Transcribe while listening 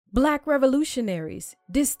Black revolutionaries,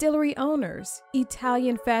 distillery owners,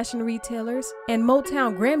 Italian fashion retailers, and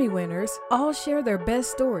Motown Grammy winners all share their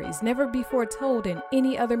best stories never before told in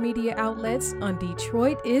any other media outlets on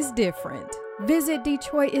Detroit is Different. Visit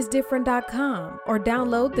DetroitisDifferent.com or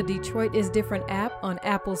download the Detroit is Different app on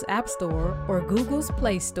Apple's App Store or Google's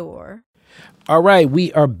Play Store. All right,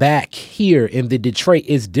 we are back here in the Detroit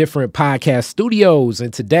is Different podcast studios,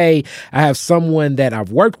 and today I have someone that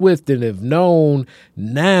I've worked with and have known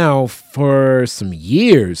now for some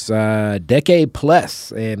years, decade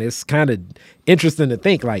plus, and it's kind of interesting to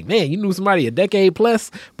think like, man, you knew somebody a decade plus,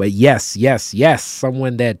 but yes,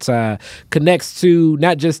 someone that connects to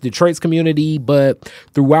not just Detroit's community, but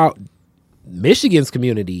throughout Michigan's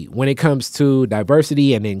community when it comes to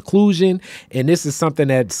diversity and inclusion. And this is something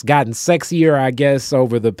that's gotten sexier, I guess,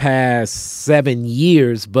 over the past 7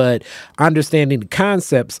 years, but understanding the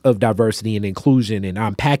concepts of diversity and inclusion and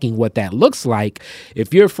unpacking what that looks like.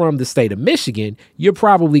 If you're from the state of Michigan, you're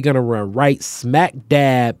probably going to run right smack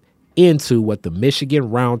dab into what the Michigan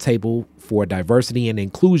Roundtable for Diversity and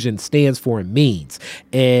Inclusion stands for and means.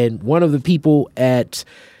 And one of the people at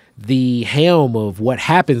the helm of what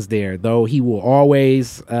happens there, though he will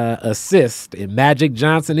always assist in Magic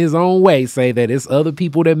Johnson his own way, say that it's other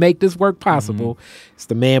people that make this work possible. It's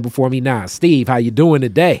the man before me now. Steve, how you doing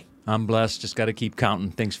today? I'm blessed. Just got to keep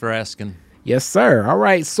counting. Thanks for asking. Yes, sir. All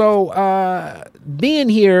right. So being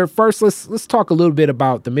here, first, let's talk a little bit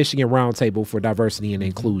about the Michigan Roundtable for Diversity and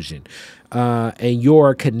Inclusion and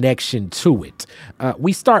your connection to it.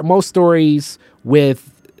 We start most stories with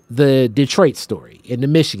the Detroit story and the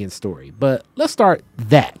Michigan story, but let's start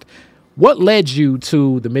that. What led you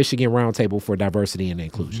to the Michigan Roundtable for Diversity and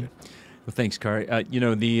Inclusion? Well, thanks, Kari. It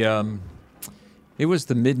was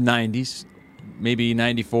the mid-'90s, maybe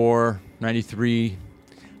 94, 93.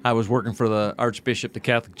 I was working for the Archbishop, the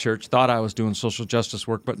Catholic Church, thought I was doing social justice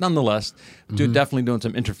work, but nonetheless, definitely doing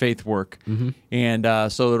some interfaith work. And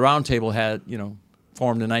so the Roundtable had,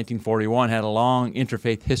 formed in 1941, had a long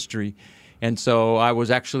interfaith history. And so I was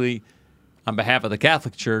actually, on behalf of the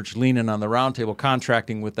Catholic Church, leaning on the Roundtable,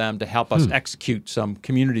 contracting with them to help us execute some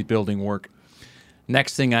community building work.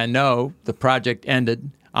 Next thing I know, the project ended.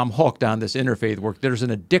 I'm hooked on this interfaith work. There's an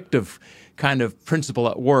addictive kind of principle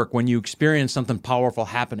at work. When you experience something powerful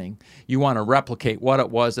happening, you want to replicate what it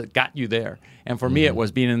was that got you there. And for me, it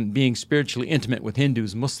was being spiritually intimate with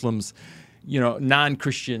Hindus, Muslims,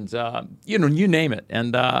 non-Christians, you name it.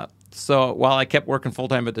 And so while I kept working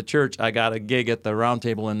full-time at the church, I got a gig at the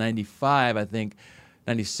Roundtable in 95, I think,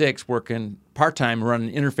 96, working part-time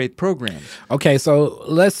running interfaith programs. Okay, so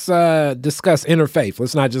let's discuss interfaith.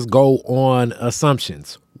 Let's not just go on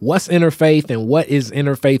assumptions. What's interfaith and what is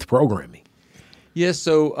interfaith programming? Yes,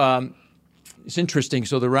 so it's interesting.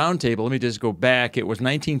 So the Roundtable, let me just go back. It was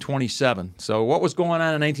 1927. So what was going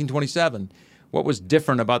on in 1927? What was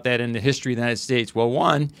different about that in the history of the United States? Well,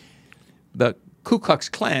 one, the Ku Klux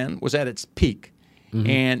Klan was at its peak,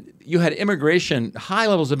 and you had immigration, high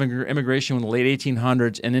levels of immigration in the late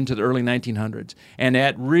 1800s and into the early 1900s, and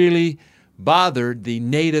that really bothered the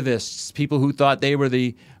nativists, people who thought they were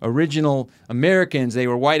the original Americans. They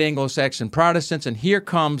were white Anglo-Saxon Protestants, and here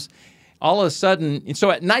comes all of a sudden, and so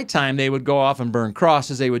at nighttime they would go off and burn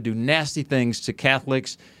crosses. They would do nasty things to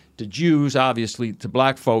Catholics, to Jews, obviously, to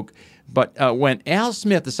black folk. But when Al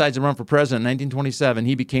Smith decides to run for president in 1927,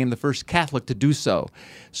 he became the first Catholic to do so.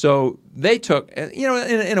 So they took,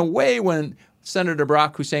 in a way, when Senator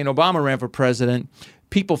Barack Hussein Obama ran for president,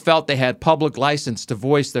 people felt they had public license to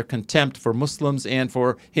voice their contempt for Muslims and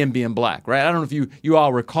for him being black, right? I don't know if you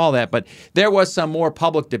all recall that, but there was some more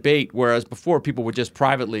public debate, whereas before people would just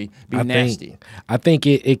privately be nasty. I think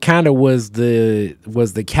it kind of was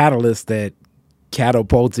the catalyst that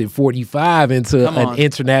catapulted 45 into an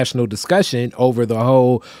international discussion over the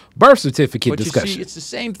whole birth certificate discussion. You see, it's the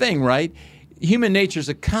same thing, right? Human nature is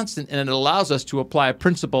a constant, and it allows us to apply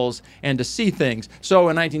principles and to see things. So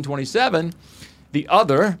in 1927, the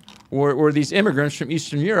other were these immigrants from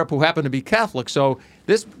Eastern Europe who happened to be Catholic. So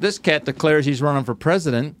this cat declares he's running for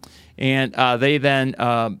president, and they then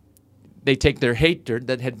they take their hatred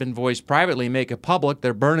that had been voiced privately, make it public.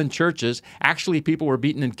 They're burning churches. Actually, people were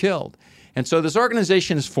beaten and killed. And so this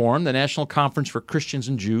organization is formed, the National Conference for Christians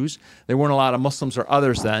and Jews. There weren't a lot of Muslims or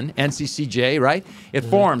others then, NCCJ, right? It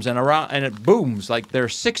forms and it booms. Like there are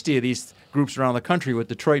 60 of these groups around the country, with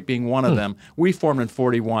Detroit being one of them. We formed in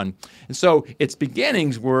 41. And so its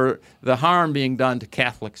beginnings were the harm being done to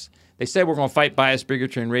Catholics. They said we're going to fight bias,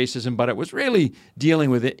 bigotry, and racism, but it was really dealing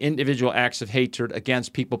with individual acts of hatred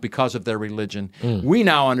against people because of their religion. We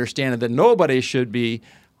now understand that nobody should be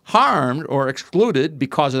harmed or excluded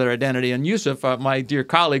because of their identity. And Yusuf, my dear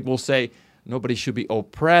colleague, will say Nobody should be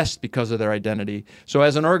oppressed because of their identity. So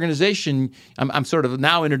as an organization, I'm sort of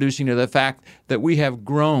now introducing you to the fact that we have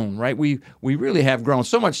grown, right? We really have grown,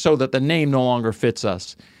 so much so that the name no longer fits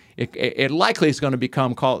us. It likely is going to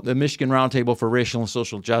become called the Michigan Roundtable for Racial and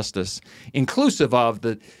Social Justice, inclusive of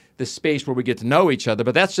the space where we get to know each other.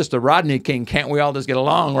 But that's just a Rodney King. Can't we all just get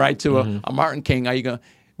along, right? To a Martin King.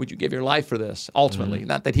 Would you give your life for this? Ultimately,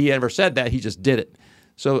 not that he ever said that. He just did it.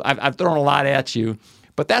 So I've thrown a lot at you.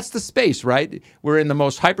 But that's the space, right? We're in the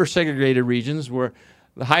most hyper-segregated regions. We're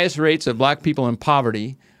the highest rates of black people in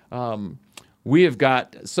poverty. We have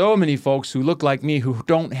got so many folks who look like me who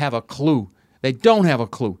don't have a clue. They don't have a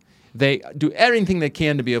clue. They do everything they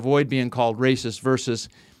can to avoid being called racist versus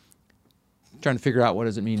trying to figure out what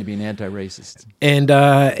does it mean to be an anti-racist. And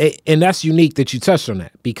that's unique that you touched on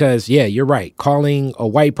that because, yeah, you're right. Calling a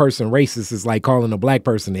white person racist is like calling a black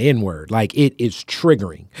person the N-word. Like, it is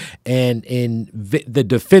triggering. And in the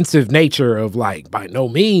defensive nature of, like, by no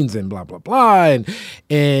means and blah, blah, blah.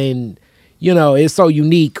 And you know, it's so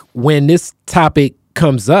unique when this topic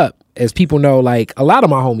comes up, as people know, like, a lot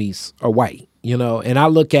of my homies are white. You know, and I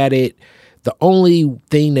look at it, the only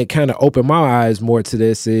thing that kind of opened my eyes more to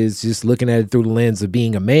this is just looking at it through the lens of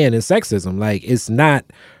being a man and sexism. Like, it's not,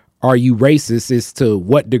 are you racist? It's to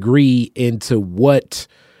what degree into what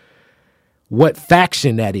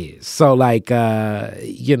faction that is. So, like,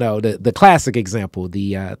 you know, the classic example,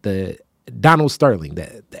 the Donald Sterling,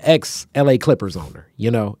 the ex-LA Clippers owner,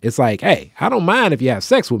 you know, it's like, hey, I don't mind if you have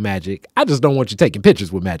sex with Magic. I just don't want you taking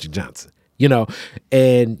pictures with Magic Johnson. You know,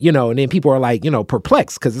 and then people are like, you know,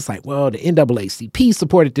 perplexed because it's like, well, the NAACP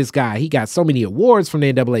supported this guy. He got so many awards from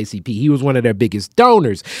the NAACP. He was one of their biggest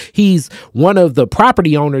donors. He's one of the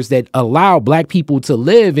property owners that allow black people to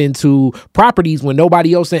live into properties when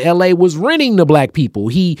nobody else in LA was renting to black people.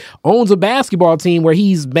 He owns a basketball team where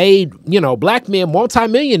he's made, you know, black men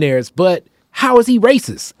multimillionaires, but how is he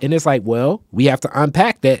racist? And it's like, well, we have to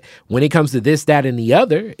unpack that when it comes to this, that, and the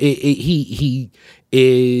other. He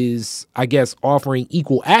is, I guess, offering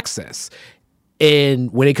equal access. And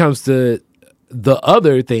when it comes to the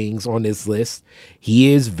other things on this list,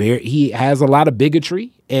 he has a lot of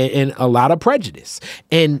bigotry and a lot of prejudice.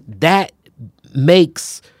 And that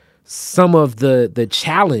makes some of the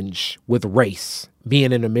challenge with race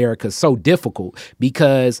being in America so difficult,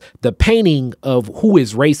 because the painting of who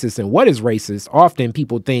is racist and what is racist, often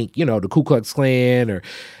people think, you know, the Ku Klux Klan, or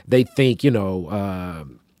they think, you know,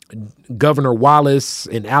 Governor Wallace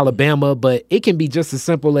in Alabama, but it can be just as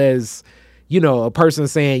simple as, you know, a person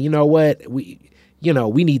saying, you know what, we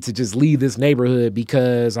need to just leave this neighborhood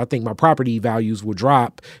because I think my property values will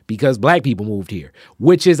drop because black people moved here,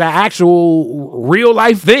 which is an actual real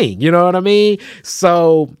life thing. You know what I mean?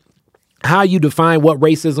 So how you define what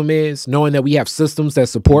racism is, knowing that we have systems that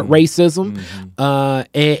support racism,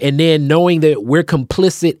 and then knowing that we're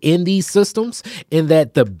complicit in these systems, and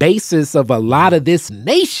that the basis of a lot of this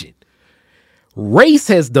nation, race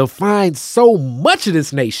has defined so much of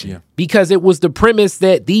this nation because it was the premise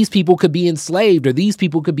that these people could be enslaved or these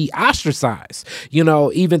people could be ostracized. You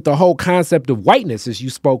know, even the whole concept of whiteness, as you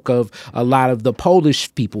spoke of, a lot of the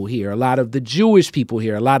Polish people here, a lot of the Jewish people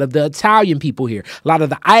here, a lot of the Italian people here, a lot of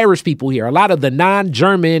the Irish people here, a lot of the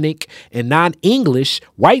non-Germanic and non-English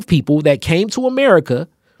white people that came to America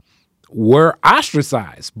were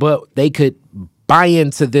ostracized, but they could buy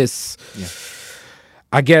into this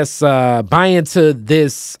I guess, buy into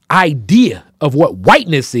this idea of what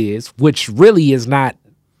whiteness is, which really is not.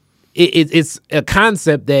 It's a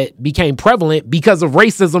concept that became prevalent because of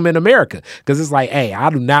racism in America. Because it's like, hey, I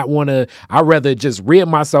do not want to. I'd rather just rid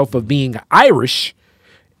myself of being Irish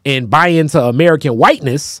and buy into American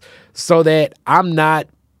whiteness so that I'm not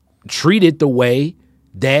treated the way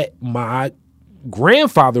that my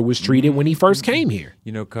grandfather was treated when he first came here.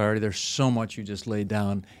 You know, Cardi, there's so much you just laid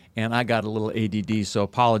down. And I got a little ADD, so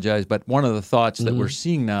apologize. But one of the thoughts that we're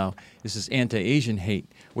seeing now is this anti-Asian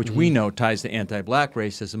hate, which we know ties to anti-black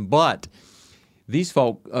racism. But these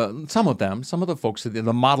folk, some of the folks, the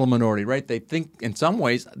model minority, right? They think, in some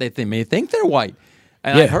ways, they may think they're white.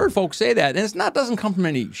 And I've heard folks say that. And doesn't come from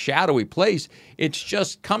any shadowy place. It's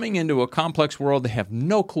just coming into a complex world. They have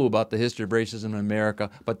no clue about the history of racism in America,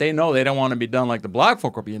 but they know they don't want to be done like the black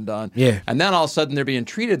folk are being done. Yeah. And then all of a sudden they're being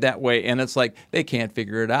treated that way, and it's like they can't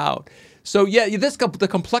figure it out. So, the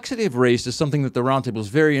complexity of race is something that the Roundtable is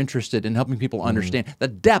very interested in helping people understand. The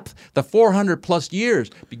depth, the 400-plus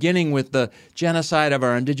years, beginning with the genocide of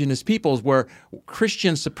our indigenous peoples, where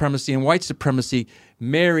Christian supremacy and white supremacy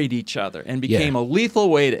married each other and became a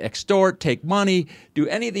lethal way to extort, take money, do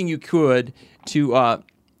anything you could to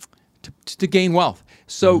gain wealth.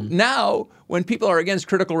 So now, when people are against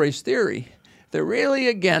critical race theory, they're really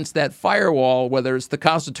against that firewall, whether it's the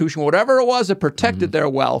Constitution, whatever it was that protected their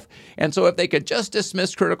wealth. And so if they could just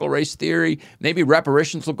dismiss critical race theory, maybe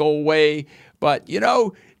reparations will go away. But,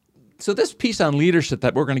 so this piece on leadership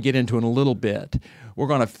that we're going to get into in a little bit, we're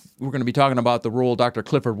going to be talking about the role Dr.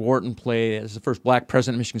 Clifford Wharton played as the first black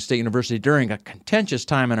president of Michigan State University during a contentious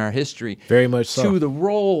time in our history. Very much so. To the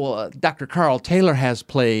role Dr. Carl Taylor has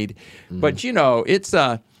played. But, it's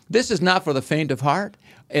this is not for the faint of heart.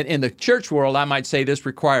 In the church world, I might say this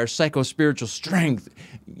requires psycho-spiritual strength.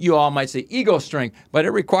 You all might say ego strength, but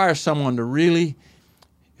it requires someone to really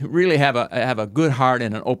have a good heart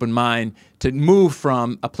and an open mind to move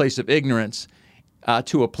from a place of ignorance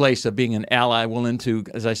to a place of being an ally, willing to,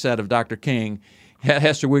 as I said, of Dr. King.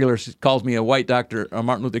 Hester Wheeler calls me a white Dr.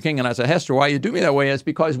 Martin Luther King, and I said, Hester, why you do me that way? It's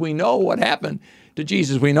because we know what happened to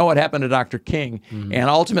Jesus. We know what happened to Dr. King. And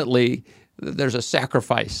ultimately, there's a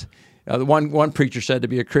sacrifice. One preacher said to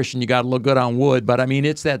be a Christian, you got to look good on wood. But I mean,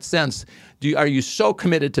 it's that sense. Are you so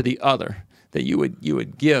committed to the other that you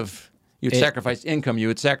would give, you'd sacrifice income, you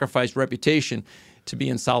would sacrifice reputation to be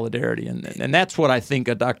in solidarity? And that's what I think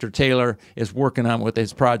Dr. Taylor is working on with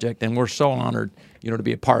his project. And we're so honored, to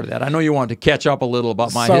be a part of that. I know you wanted to catch up a little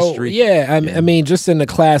about my history. Yeah, I mean, just in the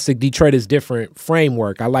classic Detroit is Different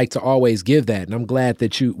framework, I like to always give that. And I'm glad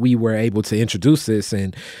that we were able to introduce this.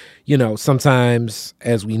 And sometimes,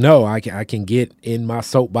 as we know, I can get in my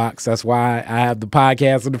soapbox. That's why I have the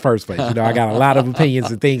podcast in the first place. I got a lot of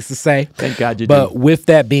opinions and things to say. Thank God you do. But with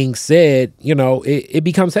that being said, it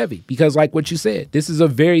becomes heavy because, like what you said, this is a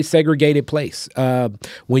very segregated place.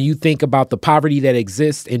 When you think about the poverty that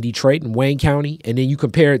exists in Detroit and Wayne County, and then you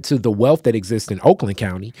compare it to the wealth that exists in Oakland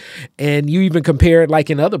County, and you even compare it like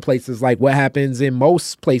in other places, like what happens in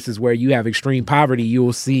most places where you have extreme poverty,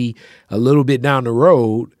 you'll see a little bit down the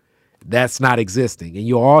road that's not existing. And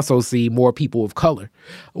you'll also see more people of color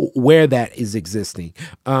where that is existing.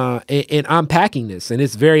 And unpacking this, and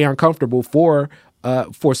it's very uncomfortable for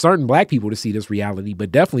certain black people to see this reality,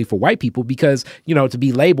 but definitely for white people, because, to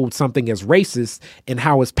be labeled something as racist and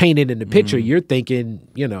how it's painted in the picture, you're thinking,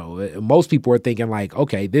 most people are thinking like,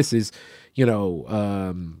 okay, this is,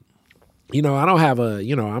 I don't have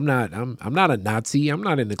I'm not a Nazi. I'm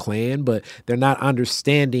not in the Klan, but they're not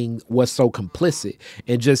understanding what's so complicit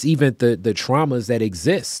and just even the traumas that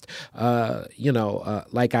exist.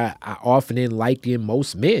 Like I often enlighten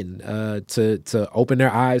most men to open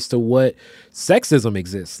their eyes to what sexism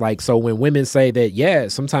exists. Like, so when women say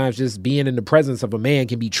that, sometimes just being in the presence of a man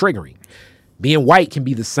can be triggering. Being white can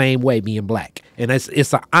be the same way being black. And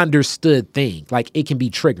it's an understood thing. Like, it can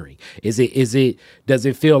be triggering. Does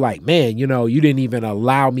it feel like, man, you didn't even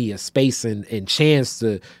allow me a space and chance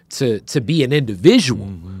to be an individual.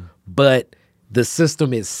 But the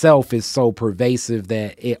system itself is so pervasive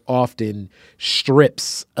that it often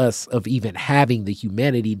strips us of even having the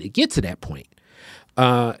humanity to get to that point.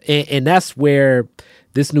 And that's where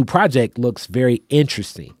this new project looks very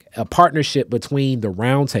interesting. A partnership between the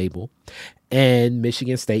Roundtable and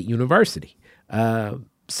Michigan State University.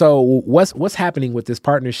 So what's happening with this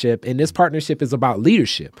partnership? And this partnership is about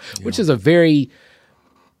leadership, which is a very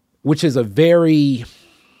it's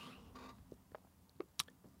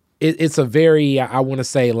a very, I want to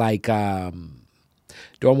say, like,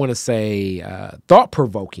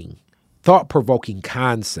 thought-provoking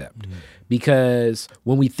concept. Because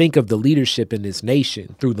when we think of the leadership in this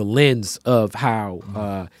nation through the lens of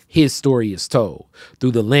how his story is told,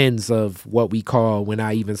 through the lens of what we call, when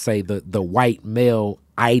I even say the white male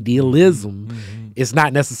idealism, it's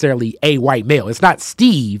not necessarily a white male. It's not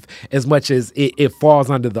Steve as much as it falls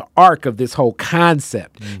under the arc of this whole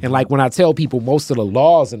concept. And like when I tell people, most of the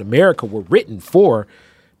laws in America were written for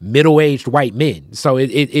middle-aged white men. So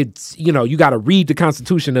it's, you got to read the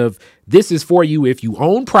Constitution of this is for you if you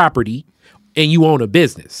own property and you own a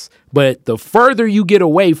business. But the further you get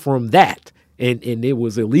away from that, and it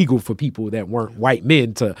was illegal for people that weren't white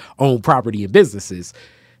men to own property and businesses,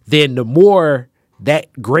 then the more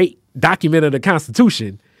that great document of the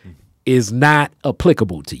Constitution is not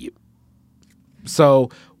applicable to you. So,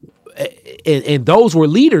 and those were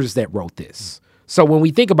leaders that wrote this. So when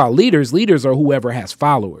we think about leaders are whoever has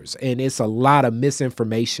followers, and it's a lot of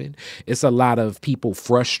misinformation. It's a lot of people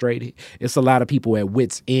frustrated. It's a lot of people at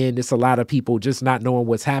wit's end. It's a lot of people just not knowing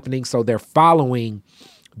what's happening. So they're following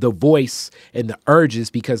the voice and the urges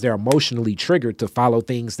because they're emotionally triggered to follow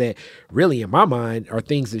things that really, in my mind, are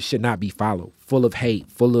things that should not be followed. Full of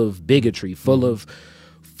hate, full of bigotry, full of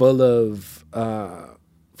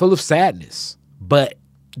sadness. But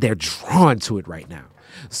they're drawn to it right now.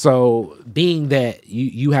 So being that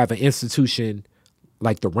you have an institution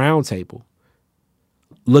like the Roundtable,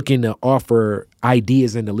 looking to offer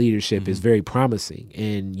ideas into leadership is very promising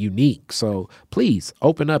and unique. So please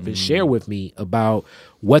open up and share with me about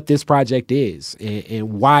what this project is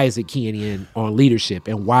and why is it keying in on leadership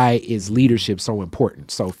and why is leadership so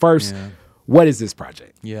important. So first, what is this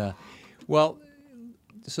project? Yeah. Well,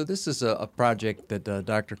 so this is a project that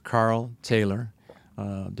Dr. Carl Taylor,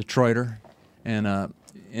 Detroiter, and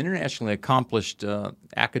internationally accomplished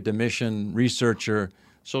academician, researcher,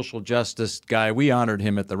 social justice guy. We honored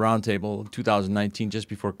him at the Roundtable in 2019, just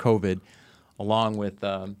before COVID, along with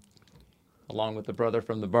the brother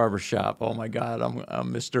from the barbershop. Oh my God,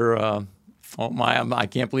 I'm Mr. I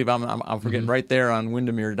can't believe I'm forgetting right there on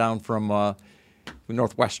Windermere, down from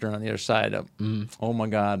Northwestern on the other side. Oh my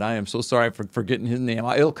God, I am so sorry for forgetting his name.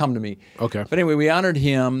 It'll come to me. Okay. But anyway, we honored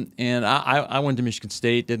him, and I went to Michigan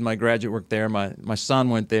State, did my graduate work there. My son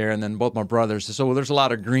went there, and then both my brothers. So there's a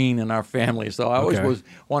lot of green in our family. So I always was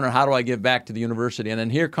wondering, how do I give back to the university? And then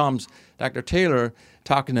here comes Dr. Taylor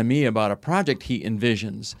talking to me about a project he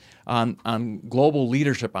envisions on global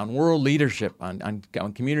leadership, on world leadership, on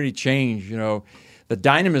community change, you know, the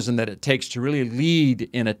dynamism that it takes to really lead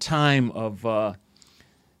in a time of, a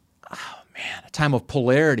time of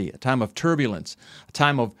polarity, a time of turbulence, a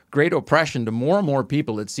time of great oppression to more and more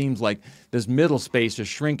people. It seems like this middle space is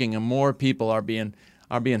shrinking and more people are being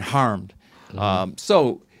harmed.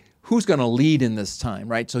 So who's going to lead in this time,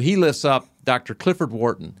 right? So he lifts up Dr. Clifford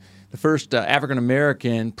Wharton, the first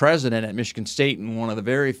African-American president at Michigan State and one of the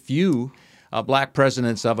very few black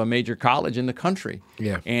presidents of a major college in the country.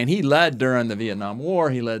 Yeah. And he led during the Vietnam War.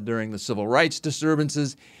 He led during the civil rights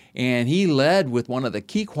disturbances. And he led with one of the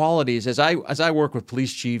key qualities, as I work with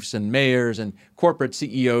police chiefs and mayors and corporate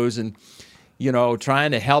CEOs and, you know,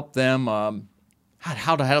 trying to help them,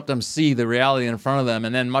 how to help them see the reality in front of them,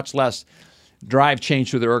 and then much less drive change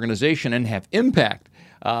through their organization and have impact.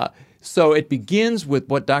 So it begins with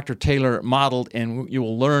what Dr. Taylor modeled, and you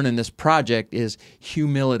will learn in this project, is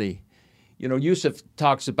humility. You know, Yusuf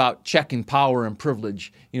talks about checking power and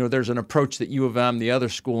privilege. You know, there's an approach that U of M, the other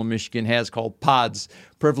school in Michigan, has called PODS,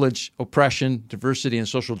 privilege, oppression, diversity, and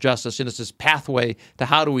social justice. And it's this pathway to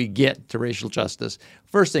how do we get to racial justice.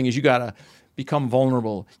 First thing is you got to become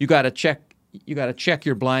vulnerable. You got to check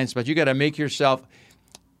your blind spots. You got to make yourself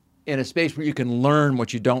in a space where you can learn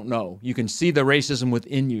what you don't know. You can see the racism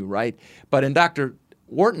within you, right? But in Dr.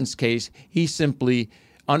 Wharton's case, he simply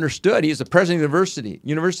understood. He's the president of the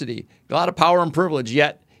university, a lot of power and privilege,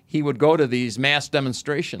 yet he would go to these mass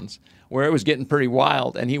demonstrations where it was getting pretty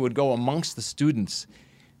wild, and he would go amongst the students.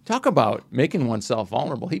 Talk about making oneself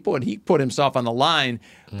vulnerable. He put himself on the line.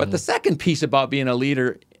 But the second piece about being a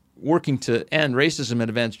leader working to end racism and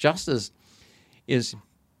advance justice is,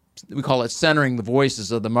 we call it centering the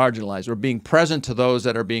voices of the marginalized, or being present to those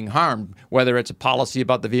that are being harmed, whether it's a policy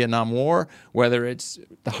about the Vietnam War, whether it's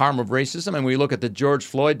the harm of racism. And we look at the George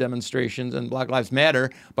Floyd demonstrations and Black Lives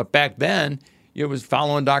Matter, but back then it was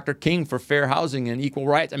following Dr. King for fair housing and equal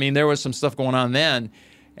rights. I mean, there was some stuff going on then.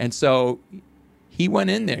 And so he went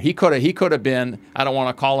in there. He could have been, I don't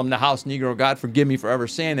want to call him the house Negro, God forgive me for ever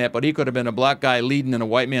saying that, but he could have been a black guy leading in a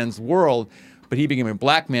white man's world. But he became a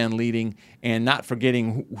black man leading and not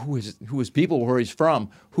forgetting who his people, where he's from,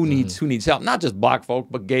 who needs help. Not just black folk,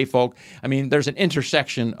 but gay folk. I mean, there's an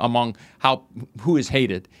intersection among who is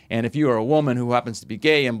hated. And if you are a woman who happens to be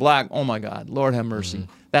gay and black, oh my God, Lord have mercy.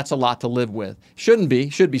 That's a lot to live with. Should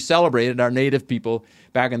be celebrated. Our native people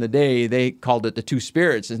back in the day, they called it the two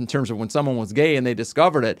spirits in terms of when someone was gay and they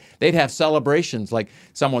discovered it, they'd have celebrations like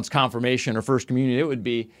someone's confirmation or first communion. It would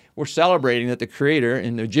be, we're celebrating that the Creator,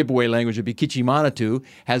 in the Ojibwe language would be Kichimanatu,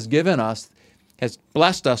 has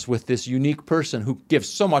blessed us with this unique person who gives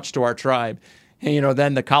so much to our tribe. And, you know,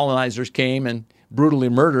 then the colonizers came and brutally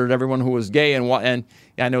murdered everyone who was gay. And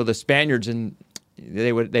I know the Spaniards, and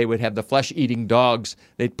they would have the flesh-eating dogs.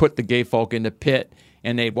 They'd put the gay folk in the pit,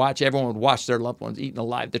 and everyone would watch their loved ones eaten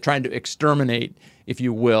alive. They're trying to exterminate, if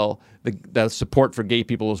you will, the support for gay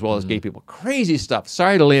people as well as gay people. Crazy stuff.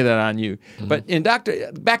 Sorry to lay that on you. But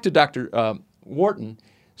back to Dr. Wharton,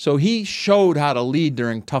 so he showed how to lead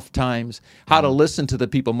during tough times, how to listen to the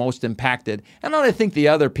people most impacted. And then I think the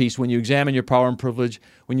other piece, when you examine your power and privilege,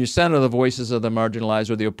 when you center the voices of the marginalized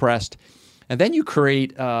or the oppressed, and then you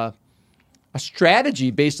create a strategy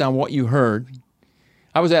based on what you heard.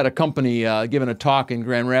 I was at a company giving a talk in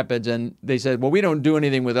Grand Rapids, and they said, well, we don't do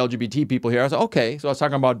anything with LGBT people here. I said, okay. So I was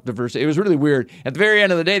talking about diversity. It was really weird. At the very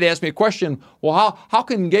end of the day, they asked me a question, well, how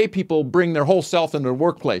can gay people bring their whole self into the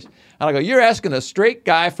workplace? And I go, you're asking a straight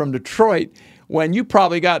guy from Detroit when you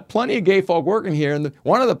probably got plenty of gay folk working here, and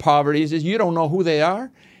one of the poverties is you don't know who they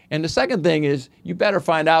are. And the second thing is you better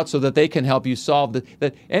find out so that they can help you solve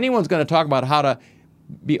that anyone's going to talk about how to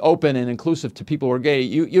be open and inclusive to people who are gay,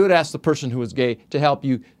 you would ask the person who is gay to help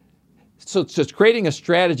you. So it's creating a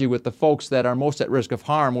strategy with the folks that are most at risk of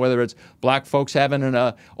harm, whether it's black folks having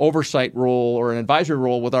an oversight role or an advisory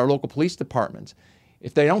role with our local police departments.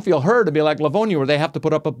 If they don't feel heard, to be like Livonia, where they have to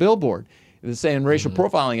put up a billboard saying racial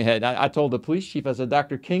profiling ahead. I told the police chief, I said,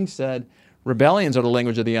 Dr. King said, rebellions are the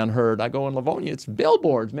language of the unheard. I go, in Livonia, it's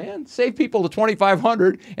billboards, man. Save people to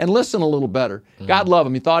 2,500 and listen a little better. God love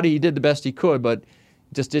him. He thought he did the best he could, but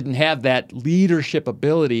just didn't have that leadership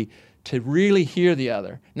ability to really hear the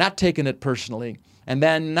other, not taking it personally, and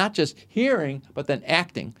then not just hearing, but then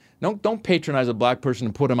acting. Don't patronize a black person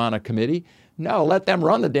and put him on a committee. No, let them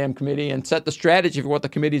run the damn committee and set the strategy for what the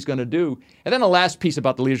committee is going to do. And then the last piece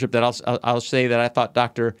about the leadership that I'll say that I thought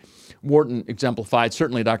Dr. Wharton exemplified,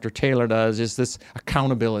 certainly Dr. Taylor does, is this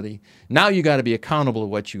accountability. Now you got to be accountable to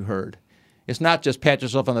what you heard. It's not just pat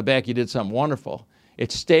yourself on the back, you did something wonderful.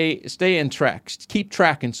 It's stay in track, keep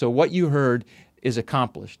tracking so what you heard is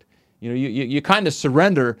accomplished. You kind of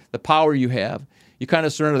surrender the power you have. You kind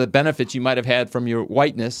of surrender the benefits you might have had from your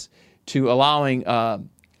whiteness to allowing a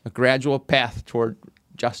gradual path toward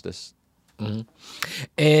justice. Mm-hmm.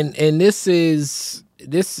 And this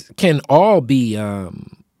can all be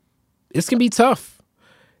this can be tough.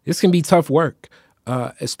 This can be tough work,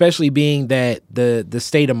 especially being that the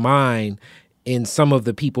state of mind in some of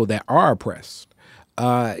the people that are oppressed.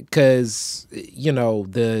 Because in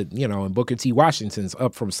Booker T. Washington's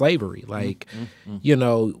Up From Slavery, like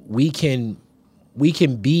we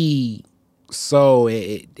can be so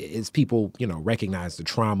as people recognize the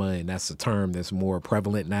trauma, and that's a term that's more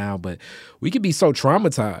prevalent now. But we can be so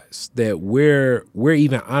traumatized that we're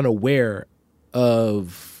even unaware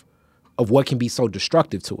of what can be so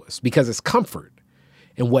destructive to us, because it's comfort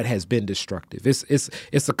in what has been destructive.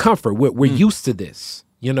 It's a comfort. We're used to this.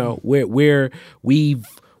 We've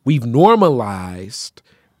normalized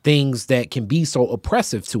things that can be so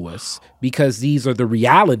oppressive to us because these are the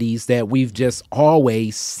realities that we've just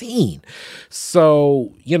always seen.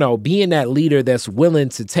 So, being that leader that's willing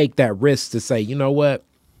to take that risk to say, you know what,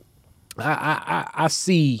 I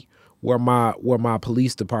see where my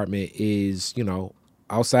police department is,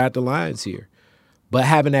 outside the lines here, but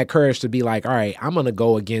having that courage to be like, all right, I'm going to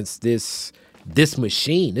go against this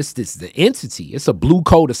machine, this the entity. It's a blue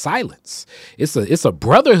code of silence. It's a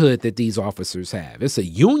brotherhood that these officers have. It's a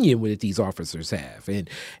union that these officers have,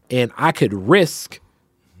 and I could risk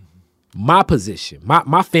my position,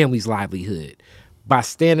 my family's livelihood, by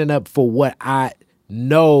standing up for what I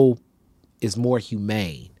know is more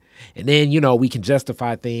humane. And then, we can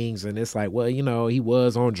justify things, and it's like, well, he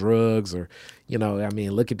was on drugs, or,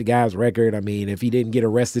 look at the guy's record. If he didn't get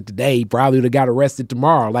arrested today, he probably would have got arrested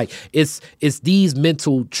tomorrow. Like, it's these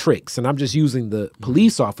mental tricks. And I'm just using the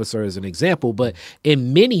police officer as an example, but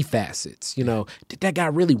in many facets, did that guy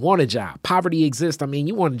really want a job? Poverty exists.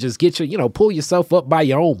 You want to just get pull yourself up by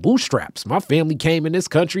your own bootstraps. My family came in this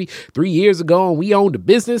country 3 years ago, and we owned a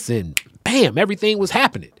business, and bam, everything was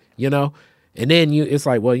happening, And then it's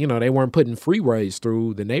like, well, they weren't putting freeways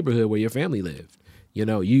through the neighborhood where your family lived.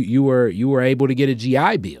 You were able to get a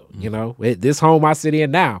GI Bill. This home I sit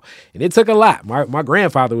in now, and it took a lot. My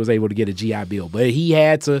grandfather was able to get a GI Bill, but he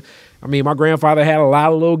had to. My grandfather had a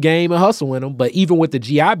lot of little game and hustle in him, but even with the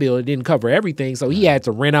GI Bill, it didn't cover everything. So he had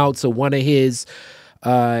to rent out to one of his.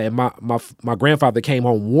 And my grandfather came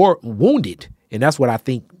home wounded, and that's what I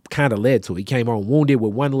think kind of led to it. He came home wounded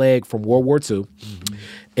with one leg from World War II,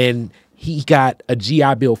 and he got a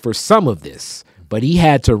GI Bill for some of this, but he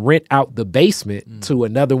had to rent out the basement to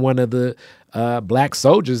another one of the black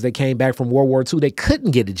soldiers that came back from World War II. They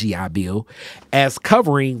couldn't get a GI Bill as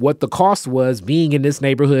covering what the cost was being in this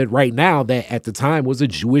neighborhood right now that at the time was a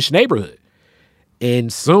Jewish neighborhood.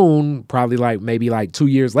 And soon, probably maybe 2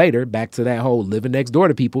 years later, back to that whole living next door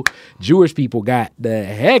to people, Jewish people got the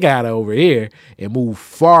heck out of over here and moved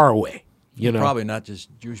far away. Probably not just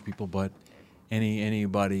Jewish people, but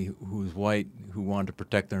anybody who's white who wanted to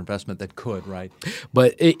protect their investment that could, right?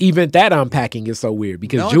 But even that unpacking is so weird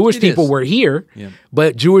because Jewish it people were here,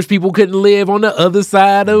 but Jewish people couldn't live on the other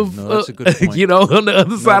side of, that's a good point. on the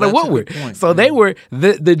other side of Woodward. So they were,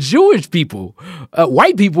 the Jewish people,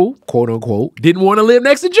 white people, quote unquote, didn't want to live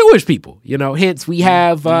next to Jewish people. Hence we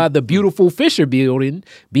have the beautiful Fisher building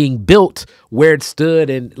being built where it stood,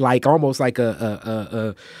 and almost like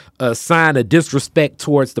a sign of disrespect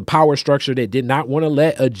towards the power structure that did not want to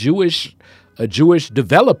let a Jewish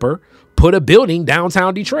developer put a building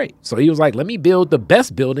downtown Detroit. So he was like, let me build the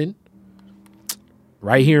best building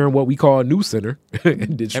right here in what we call a New Center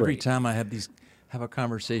in Detroit. Every time I have a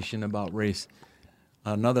conversation about race,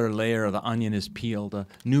 another layer of the onion is peeled,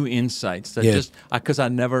 new insights that because I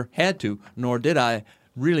never had to, nor did I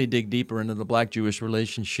really dig deeper into the black-Jewish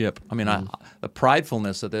relationship. I mean, the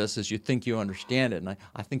pridefulness of this is you think you understand it. And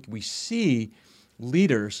I think we see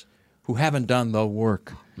leaders who haven't done the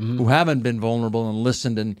work, who haven't been vulnerable and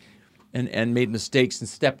listened and made mistakes and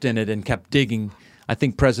stepped in it and kept digging. I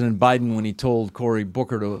think President Biden, when he told Cory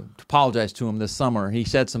Booker to apologize to him this summer, he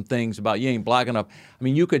said some things about you ain't black enough. I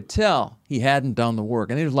mean, you could tell he hadn't done the work.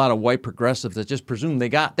 And there's a lot of white progressives that just presume they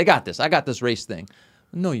got this. I got this race thing.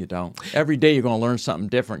 No, you don't. Every day you're going to learn something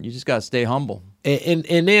different. You just got to stay humble. And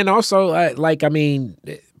then also,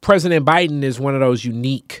 President Biden is one of those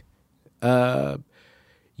unique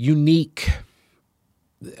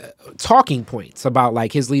talking points about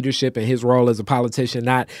like his leadership and his role as a politician,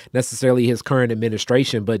 not necessarily his current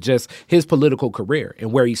administration, but just his political career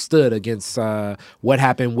and where he stood against what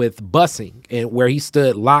happened with busing and where he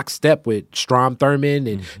stood lockstep with Strom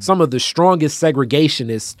Thurmond and some of the strongest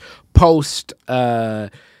segregationists post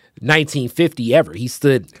 1950 ever. He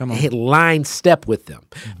stood line step with them.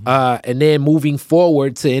 And then moving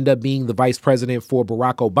forward to end up being the vice president for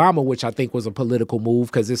Barack Obama, which I think was a political move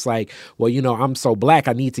because it's like, well, you know, I'm so black,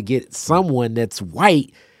 I need to get someone that's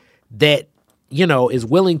white that, you know, is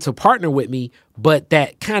willing to partner with me, but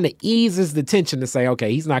that kind of eases the tension to say,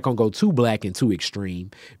 okay, he's not going to go too black and too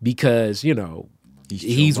extreme because, you know,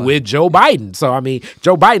 he's with Joe Biden. So, I mean,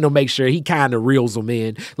 Joe Biden will make sure he kind of reels them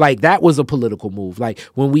in. Like, that was a political move. Like,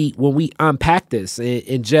 when we unpack this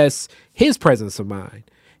and just his presence of mind,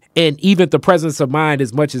 and even the presence of mind,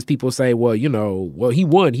 as much as people say, well, you know, well, he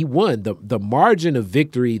won. The margin of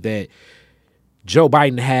victory that Joe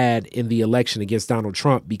Biden had in the election against Donald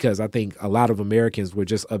Trump, because I think a lot of Americans were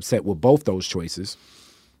just upset with both those choices,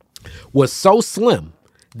 was so slim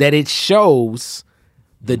that it shows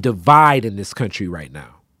the divide in this country right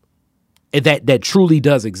now. And that truly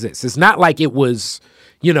does exist. It's not like it was,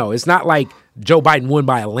 you know, it's not like Joe Biden won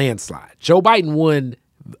by a landslide. Joe Biden won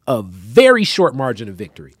a very short margin of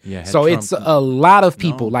victory. Yeah, so Trump, it's a lot of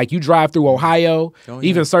people. Like, you drive through Ohio,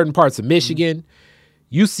 even certain parts of Michigan,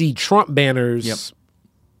 you see Trump banners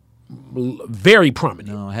very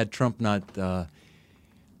prominent. No, had Trump not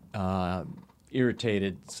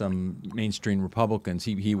irritated some mainstream Republicans,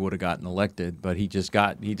 he would have gotten elected, but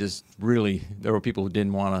there were people who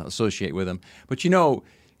didn't want to associate with him. But you know,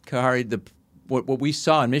 Kari, what we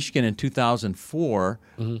saw in Michigan in 2004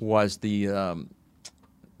 was the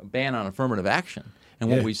ban on affirmative action. And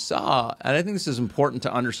what we saw, and I think this is important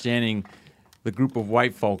to understanding the group of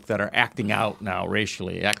white folk that are acting out now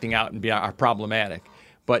racially, acting out and are problematic.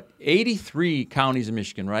 But 83 counties in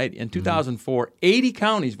Michigan, right? In 2004, 80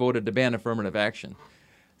 counties voted to ban affirmative action.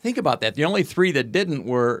 Think about that. The only three that didn't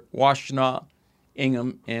were Washtenaw,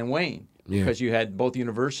 Ingham, and Wayne, because you had both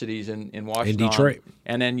universities in Washtenaw. In Detroit.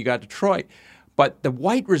 And then you got Detroit. But the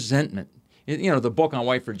white resentment, you know, the book on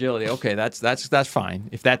white fragility, okay, that's fine.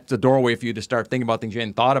 If that's the doorway for you to start thinking about things you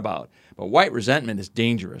hadn't thought about. But white resentment is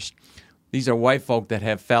dangerous. These are white folk that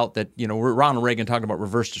have felt that, you know, Ronald Reagan talking about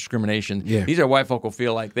reverse discrimination. Yeah. These are white folk who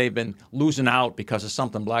feel like they've been losing out because of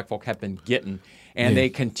something black folk have been getting, and they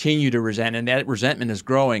continue to resent, and that resentment is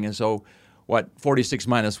growing. And so what 46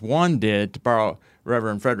 Minus 1 did, to borrow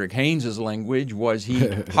Reverend Frederick Haynes' language, was he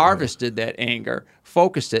harvested that anger,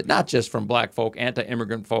 focused it, not just from black folk,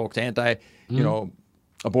 anti-immigrant folks,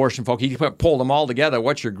 abortion folk. He pulled them all together.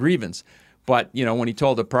 What's your grievance? But, you know, when he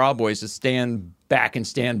told the Proud Boys to stand back and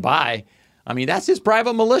stand by, I mean, that's his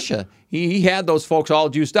private militia. He had those folks all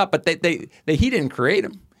juiced up, but he didn't create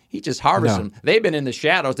them. He just harvested them. They've been in the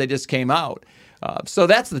shadows. They just came out. So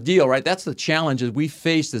that's the deal, right? That's the challenge, is we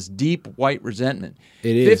face this deep white resentment.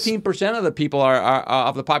 It is. 15% of the people are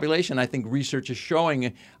of the population, I think research is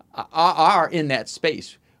showing, are in that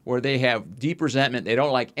space where they have deep resentment. They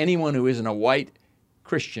don't like anyone who isn't a white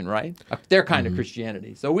Christian, right? Their kind of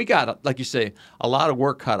Christianity. So we got, like you say, a lot of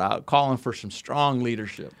work cut out, calling for some strong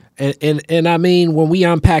leadership. And I mean, when we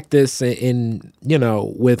unpack this in, you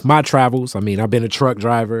know, with my travels, I mean, I've been a truck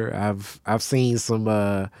driver. I've seen some,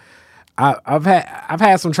 I've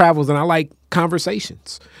had some travels, and I like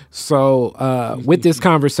conversations. So with this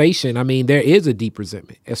conversation, I mean, there is a deep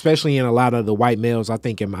resentment, especially in a lot of the white males. I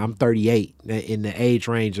think I'm 38, in the age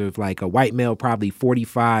range of like a white male, probably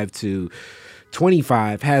 45 to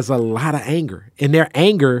 25, has a lot of anger, and their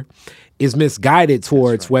anger is misguided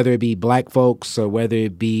towards whether it be black folks or whether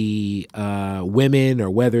it be women or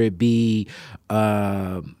whether it be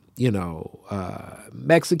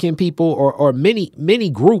Mexican people or many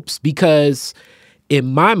groups, because in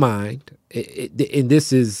my mind, and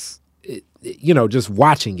this is, you know, just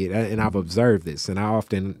watching it, and I've observed this, and I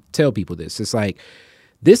often tell people this, it's like,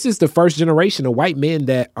 this is the first generation of white men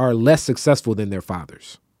that are less successful than their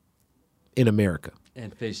fathers in America.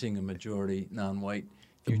 And facing a majority non-white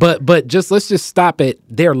But let's just stop at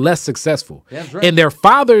they're less successful. That's right. And their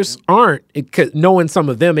fathers aren't, knowing some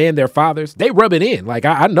of them and their fathers, they rub it in. Like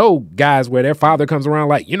I know guys where their father comes around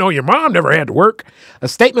like, your mom never had to work. A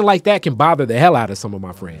statement like that can bother the hell out of some of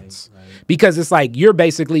my friends. Right. Because it's like you're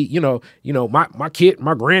basically, my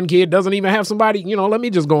grandkid doesn't even have somebody, let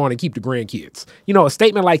me just go on and keep the grandkids. A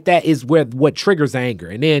statement like that is what triggers anger.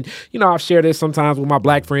 And then, I've shared this sometimes with my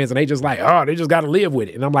black friends and they just like, oh, they just got to live with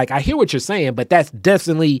it. And I'm like, I hear what you're saying, but that's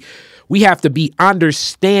definitely, we have to be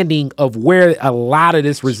understanding of where a lot of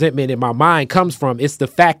this resentment in my mind comes from. It's the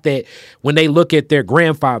fact that when they look at their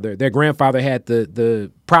grandfather had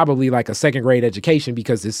the probably like a second grade education,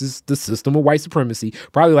 because this is the system of white supremacy,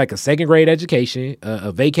 probably like a second grade education,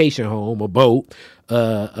 a vacation home, a boat,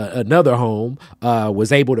 another home,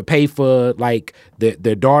 was able to pay for like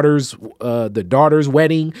the daughter's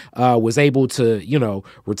wedding, was able to,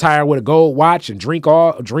 retire with a gold watch and drink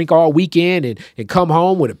all weekend and come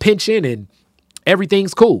home with a pension and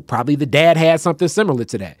everything's cool. Probably the dad had something similar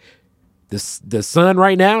to that. The son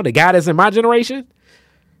right now, the guy that's in my generation,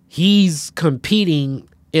 he's competing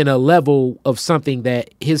in a level of something that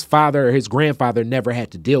his father or his grandfather never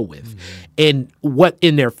had to deal with. Mm-hmm. And what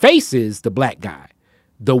in their face is the black guy,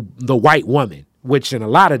 the white woman, which in a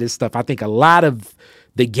lot of this stuff, I think a lot of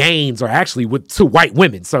the gains are actually to white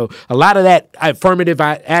women. So a lot of that affirmative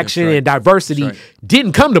action and diversity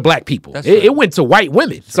didn't come to black people. It went to white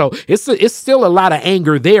women. So it's still a lot of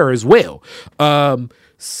anger there as well.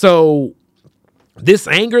 So this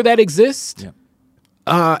anger that exists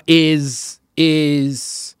is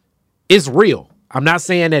real. I'm not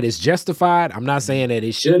saying that it's justified. I'm not saying that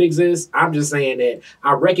it should exist. I'm just saying that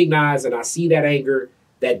I recognize and I see that anger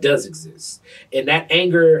that does exist. And that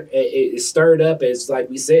anger is stirred up, as like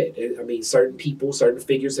we said. I mean, certain people, certain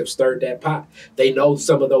figures have stirred that pot. They know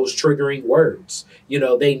some of those triggering words.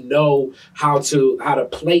 They know how to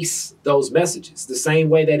place those messages. The same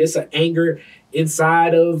way that it's an anger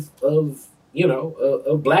inside of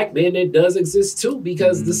black men that does exist too,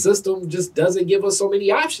 because the system just doesn't give us so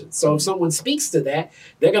many options. So if someone speaks to that,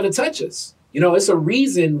 they're going to touch us. It's a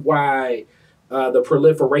reason why the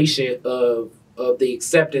proliferation of the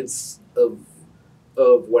acceptance of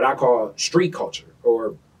what I call street culture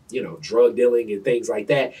or, drug dealing and things like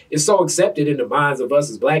that is so accepted in the minds of us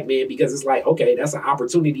as black men, because it's like, okay, that's an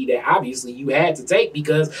opportunity that obviously you had to take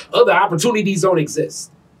because other opportunities don't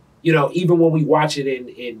exist. Even when we watch it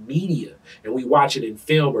in media and we watch it in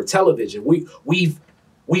film or television, we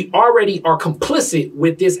already are complicit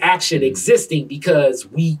with this action existing because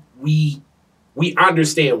we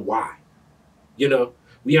understand why.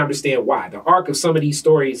 We understand why. The arc of some of these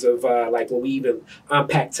stories of like when we even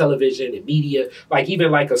unpack television and media, like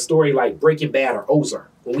even like a story like Breaking Bad or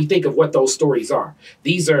Ozark. When we think of what those stories are,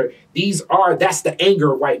 that's the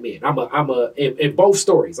anger of white men. In both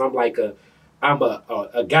stories, I'm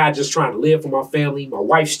a guy just trying to live for my family. My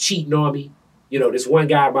wife's cheating on me. This one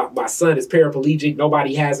guy, my son is paraplegic.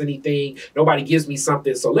 Nobody has anything. Nobody gives me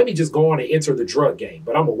something. So let me just go on and enter the drug game.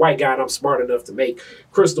 But I'm a white guy and I'm smart enough to make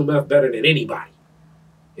crystal meth better than anybody.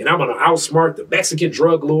 And I'm going to outsmart the Mexican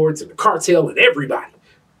drug lords and the cartel and everybody.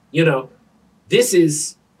 This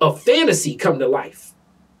is a fantasy come to life,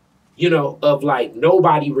 of like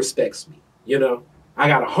nobody respects me. I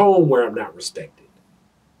got a home where I'm not respected.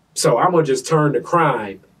 So I'm going to just turn to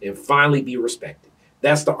crime and finally be respected.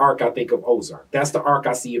 That's the arc, I think, of Ozark. That's the arc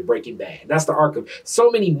I see of Breaking Bad. That's the arc of so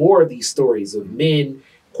many more of these stories of men,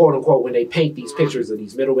 quote unquote, when they paint these pictures of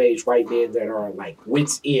these middle-aged white men that are like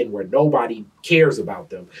wits in, where nobody cares about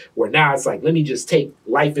them, where now it's like, let me just take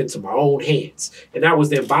life into my own hands. And that was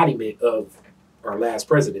the embodiment of our last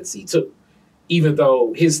presidency too. Even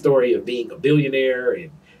though his story of being a billionaire and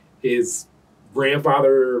his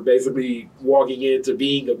grandfather basically walking into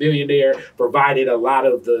being a billionaire provided a lot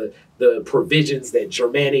of the provisions that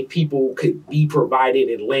Germanic people could be provided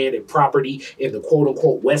in land and property in the quote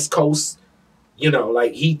unquote West Coast.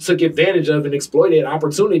 Like he took advantage of and exploited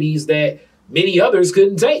opportunities that many others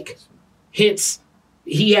couldn't take. Hence,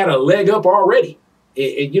 he had a leg up already.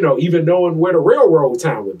 And even knowing where the railroad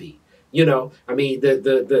town would be. I mean,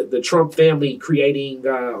 the Trump family creating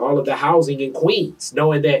all of the housing in Queens,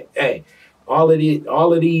 knowing that, hey, all of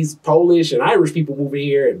these Polish and Irish people moving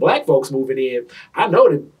here and black folks moving in, I know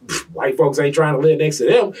that white folks ain't trying to live next to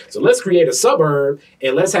them. So let's create a suburb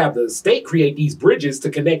and let's have the state create these bridges to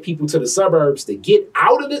connect people to the suburbs to get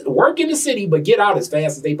out of work in the city, but get out as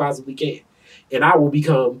fast as they possibly can. And I will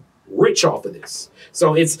become rich off of this.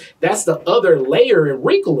 So that's the other layer and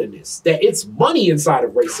wrinkle in this, that it's money inside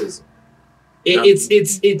of racism. It's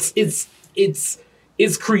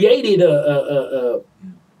created a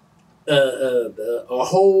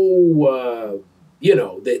whole You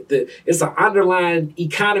know, it's an underlying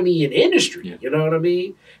economy and industry. Yeah. You know what I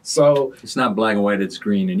mean? So it's not black and white; it's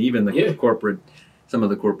green. And even the some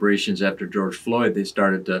of the corporations after George Floyd, they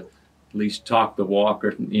started to at least talk the walk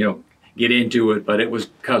or get into it. But it was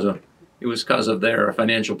because of their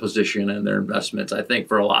financial position and their investments. I think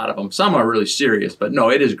for a lot of them, some are really serious, but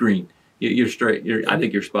no, it is green. You're straight. I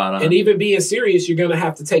think you're spot on. And even being serious, you're going to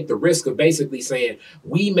have to take the risk of basically saying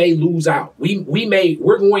we may lose out. We're going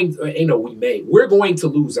to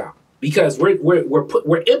lose out because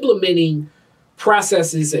we're implementing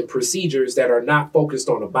processes and procedures that are not focused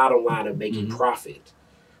on the bottom line of making profit.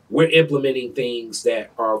 We're implementing things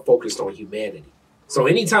that are focused on humanity. So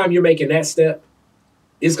anytime you're making that step,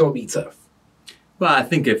 it's going to be tough. Well, I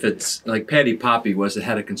think if it's like Patty Poppy was the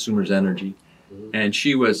head of Consumers Energy. And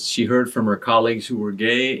she heard from her colleagues who were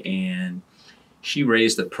gay, and she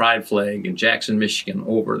raised the pride flag in Jackson, Michigan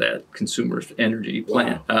over that Consumers Energy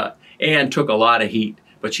plant. Wow. And took a lot of heat,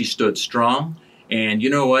 but she stood strong. And you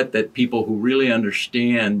know what? That people who really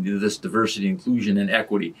understand this diversity, inclusion, and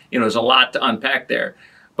equity, there's a lot to unpack there.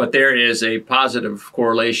 But there is a positive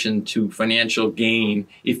correlation to financial gain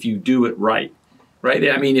if you do it right. Right?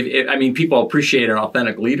 I mean, people appreciate an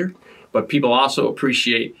authentic leader. But people also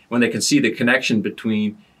appreciate when they can see the connection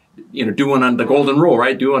between, doing on the golden rule,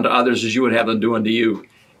 right? Do unto others as you would have them do unto you.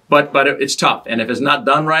 But it's tough. And if it's not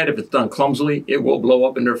done right, if it's done clumsily, it will blow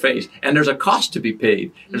up in their face. And there's a cost to be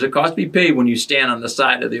paid. There's a cost to be paid when you stand on the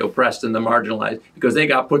side of the oppressed and the marginalized because they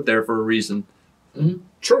got put there for a reason. Mm-hmm.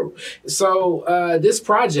 True. So this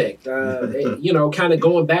project, kind of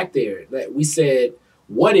going back there, that we said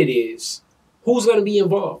what it is. Who's going to be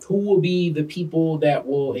involved? Who will be the people that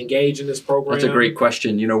will engage in this program? That's a great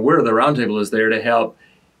question. Where the Roundtable is there to help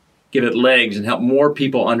give it legs and help more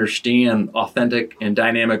people understand authentic and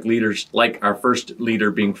dynamic leaders like our first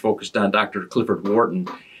leader being focused on Dr. Clifford Wharton.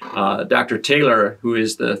 Dr. Taylor, who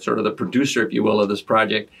is the sort of the producer, if you will, of this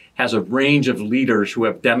project, has a range of leaders who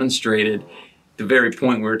have demonstrated the very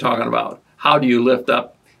point we were talking about. How do you lift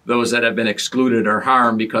up those that have been excluded or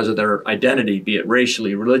harmed because of their identity, be it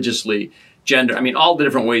racially, religiously, gender, all the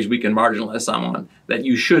different ways we can marginalize someone, that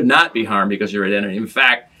you should not be harmed because of your identity. In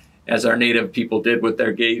fact, as our Native people did with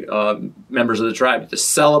their gay members of the tribe, to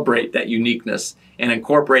celebrate that uniqueness and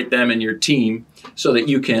incorporate them in your team so that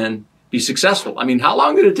you can be successful. How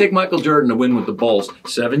long did it take Michael Jordan to win with the Bulls?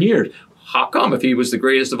 7 years. How come, if he was the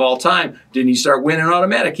greatest of all time, didn't he start winning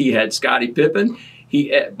automatic? He had Scottie Pippen.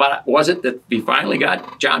 But was it that he finally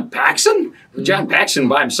got John Paxson? John Paxson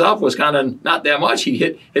by himself was kind of not that much. He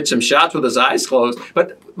hit some shots with his eyes closed.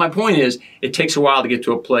 But my point is, it takes a while to get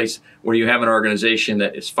to a place where you have an organization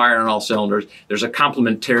that is firing on all cylinders. There's a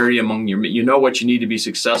complementarity among you know what you need to be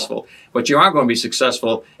successful. But you aren't going to be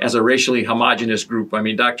successful as a racially homogenous group.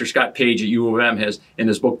 Dr. Scott Page at U of M has, in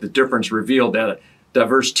his book, The Difference, revealed that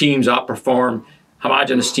diverse teams outperform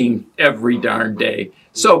homogenous team every darn day.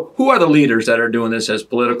 So who are the leaders that are doing this as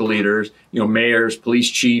political leaders, mayors, police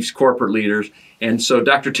chiefs, corporate leaders? And so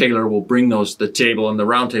Dr. Taylor will bring those to the table, and the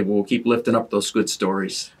Roundtable will keep lifting up those good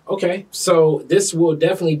stories. Okay, so this will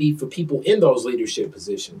definitely be for people in those leadership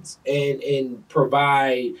positions and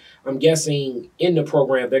provide, I'm guessing in the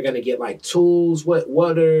program, they're going to get like tools. What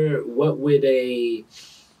would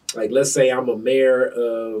let's say I'm a mayor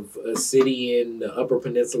of a city in the Upper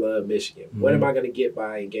Peninsula of Michigan. Mm-hmm. What am I going to get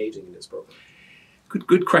by engaging in this program?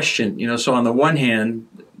 Good question. So on the one hand,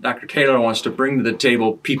 Dr. Taylor wants to bring to the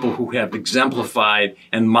table people who have exemplified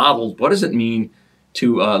and modeled what does it mean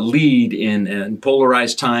to lead in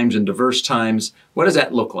polarized times and diverse times. What does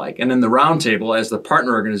that look like? And then the Roundtable, as the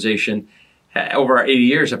partner organization, over our 80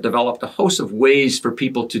 years, have developed a host of ways for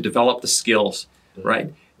people to develop the skills,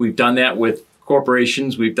 right? We've done that with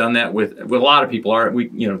corporations. We've done that with a lot of people.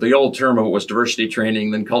 The old term of it was diversity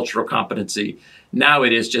training, then cultural competency. Now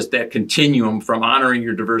it is just that continuum from honoring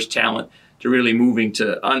your diverse talent to really moving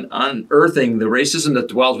to unearthing the racism that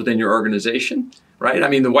dwells within your organization, right?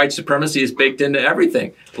 The white supremacy is baked into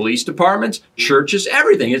everything. Police departments, churches,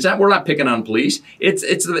 everything. We're not picking on police. It's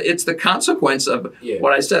the consequence of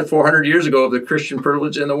what I said 400 years ago of the Christian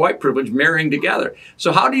privilege and the white privilege marrying together.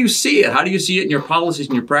 So how do you see it? How do you see it in your policies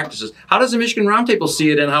and your practices? How does the Michigan Roundtable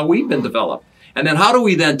see it and how we've been developed? And then how do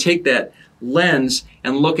we then take that lens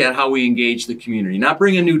and look at how we engage the community? Not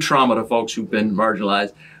bring a new trauma to folks who've been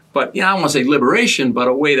marginalized, but I don't want to say liberation, but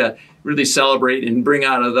a way to really celebrate and bring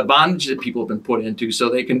out of the bondage that people have been put into so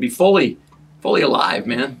they can be fully alive,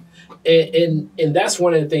 man. And that's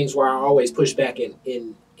one of the things where I always push back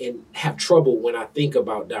and have trouble when I think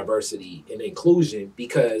about diversity and inclusion,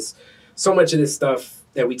 because so much of this stuff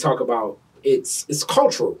that we talk about, it's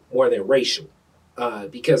cultural more than racial,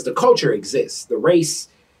 because the culture exists. The race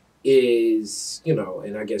is,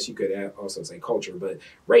 and I guess you could also say culture, but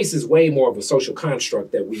race is way more of a social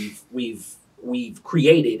construct that we've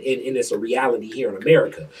created, and it's a reality here in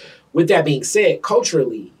America. With that being said,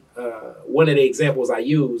 culturally, one of the examples I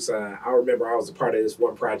use, I remember I was a part of this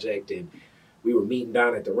one project, and we were meeting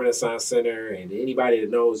down at the Renaissance Center, and anybody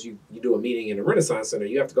that knows you do a meeting in the Renaissance Center,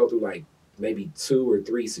 you have to go through like maybe 2 or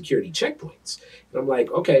 3 security checkpoints. And I'm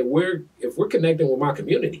like, okay, if we're connecting with my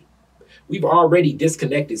community, we've already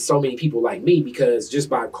disconnected so many people like me, because just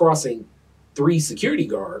by crossing 3 security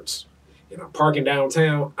guards and I'm parking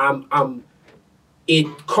downtown, it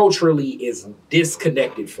culturally is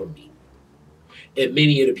disconnected from me and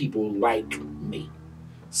many of the people like me.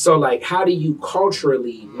 So like, how do you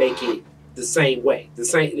culturally make it the same way?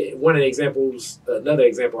 One of the examples, another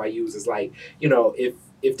example I use is like,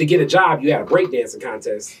 if to get a job you had a breakdancing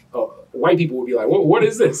contest, white people would be like, well, what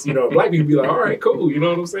is this? Black people would be like, all right, cool. You know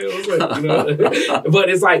what I'm saying? But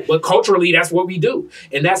it's like, but culturally, that's what we do.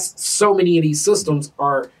 And that's so many of these systems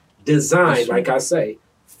are designed, like I say,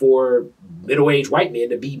 for middle-aged white men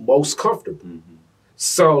to be most comfortable. Mm-hmm.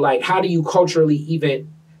 So like, how do you culturally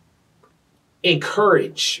even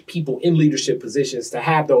encourage people in leadership positions to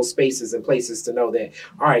have those spaces and places to know that,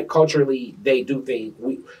 all right, culturally they do things,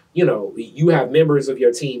 you have members of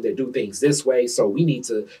your team that do things this way, so we need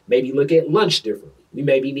to maybe look at lunch differently. We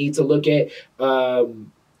maybe need to look at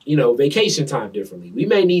vacation time differently. We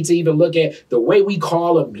may need to even look at the way we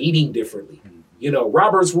call a meeting differently.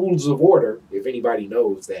 Robert's Rules of Order, if anybody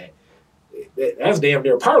knows that's damn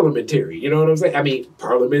near parliamentary. You know what I'm saying? I mean,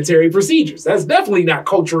 parliamentary procedures. That's definitely not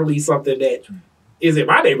culturally something that is in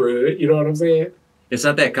my neighborhood. You know what I'm saying? It's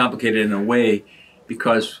not that complicated in a way,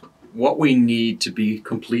 because what we need to be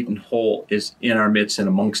complete and whole is in our midst and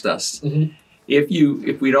amongst us. Mm-hmm.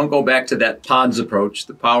 If we don't go back to that PODS approach,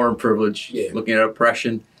 the power and privilege, looking at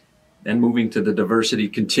oppression, then moving to the diversity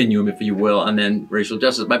continuum, if you will, and then racial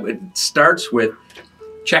justice. But it starts with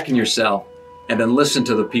checking yourself, and then listen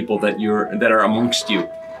to the people that are amongst you.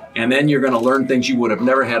 And then you're going to learn things you would have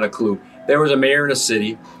never had a clue. There was a mayor in a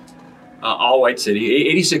city, all-white city,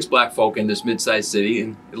 86 black folk in this mid-sized city,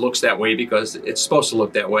 and it looks that way because it's supposed to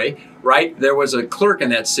look that way, right? There was a clerk in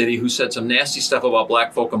that city who said some nasty stuff about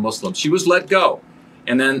black folk and Muslims. She was let go.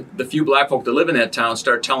 And then the few black folk that live in that town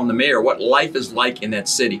start telling the mayor what life is like in that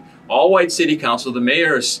city. All-white city council, the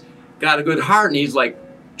mayor's got a good heart, and he's like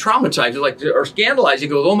traumatized, or scandalized. He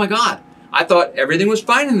goes, oh my God, I thought everything was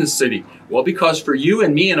fine in this city. Well, because for you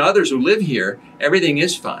and me and others who live here, everything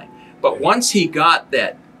is fine. But once he got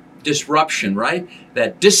that disruption, right,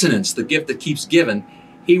 that dissonance, the gift that keeps giving,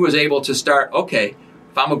 he was able to start, okay,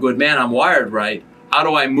 if I'm a good man, I'm wired right. How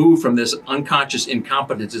do I move from this unconscious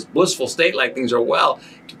incompetence, this blissful state like things are well,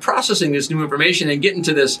 to processing this new information and getting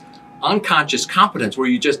to this unconscious competence where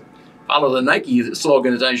you just follow the Nike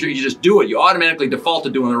slogan, as I'm sure you just do it. You automatically default to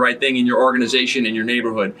doing the right thing in your organization, in your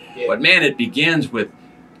neighborhood. Yeah. But man, it begins with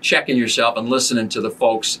checking yourself and listening to the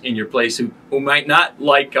folks in your place who might not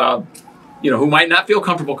like, who might not feel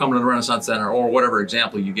comfortable coming to the Renaissance Center or whatever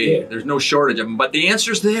example you gave. Yeah. There's no shortage of them, but the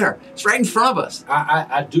answer's there. It's right in front of us.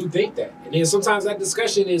 I do think that. And then sometimes that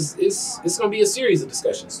discussion it's going to be a series of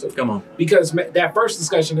discussions too. Come on. Because that first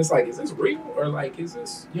discussion is like, is this real? Or like, is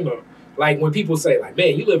this, like when people say like,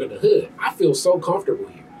 man, you live in the hood. I feel so comfortable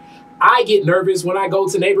here. I get nervous when I go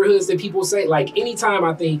to neighborhoods that people say, like, anytime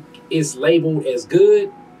I think it's labeled as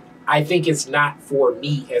good, I think it's not for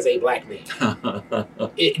me as a black man.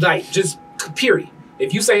 Just period.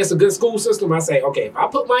 If you say it's a good school system, I say, okay, if I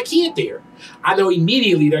put my kid there, I know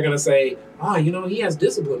immediately they're going to say, oh, he has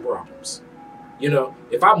discipline problems.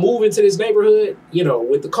 If I move into this neighborhood,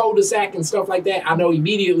 with the cul-de-sac and stuff like that, I know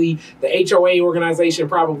immediately the HOA organization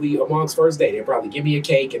probably amongst first day, they'll probably give me a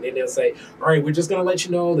cake, and then they'll say, all right, we're just going to let you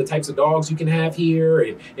know the types of dogs you can have here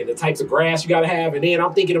and the types of grass you got to have. And then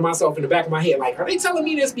I'm thinking to myself in the back of my head, like, are they telling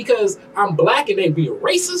me this because I'm black and they being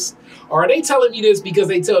racist? Or are they telling me this because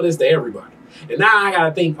they tell this to everybody? And now I got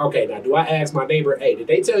to think, okay, now do I ask my neighbor, hey, did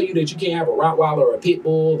they tell you that you can't have a Rottweiler or a pit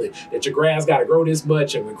bull, and that your grass got to grow this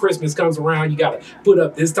much, and when Christmas comes around, you got to put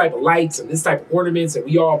up this type of lights and this type of ornaments, and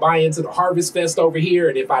we all buy into the Harvest Fest over here,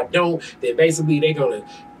 and if I don't, then basically they're going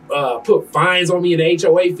to put fines on me in the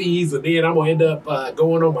HOA fees, and then I'm going to end up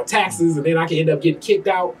going on my taxes, and then I can end up getting kicked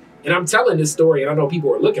out. And I'm telling this story, and I know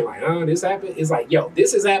people are looking like, this happened? It's like, yo,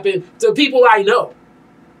 this has happened to people I know.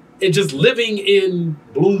 And just living in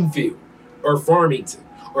Bloomfield or Farmington,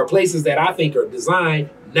 or places that I think are designed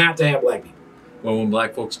not to have black people. Well, when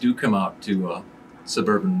black folks do come out to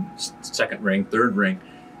suburban second ring, third ring,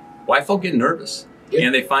 white folk get nervous. Yeah.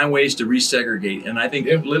 And they find ways to resegregate. And I think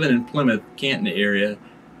living in Plymouth, Canton area,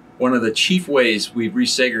 one of the chief ways we've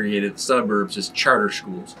resegregated the suburbs is charter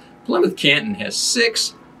schools. Plymouth Canton has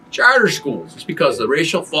 6 charter schools. It's because the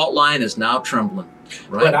racial fault line is now trembling.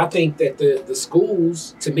 Right? But I think that the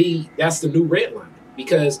schools, to me, that's the new red line.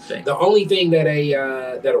 Because the only thing that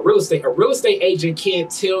a real estate agent can't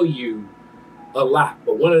tell you a lot,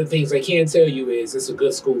 but one of the things they can tell you is it's a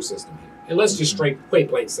good school system here. And let's just point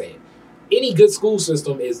blank say it. Any good school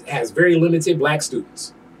system has very limited black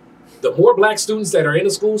students. The more black students that are in a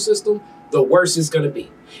school system, the worse it's going to be.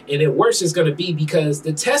 And the worse it's going to be because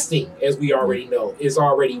the testing, as we already know, is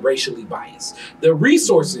already racially biased. The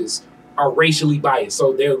resources are racially biased,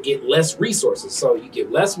 so they'll get less resources. So you get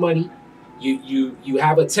less money. You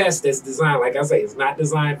have a test that's designed, like I say, it's not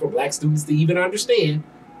designed for black students to even understand.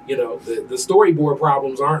 You know, the storyboard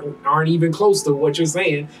problems aren't even close to what you're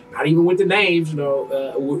saying. Not even with the names,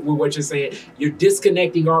 with what you're saying. You're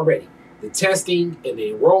disconnecting already. The testing and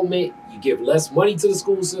the enrollment, you give less money to the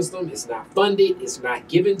school system. It's not funded. It's not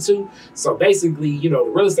given to. So basically, the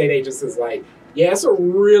real estate agents is like, yeah, it's a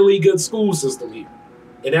really good school system here.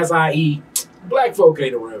 And that's i.e. black folk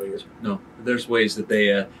ain't around here. No, there's ways that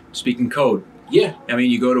they speak in code. Yeah. I mean,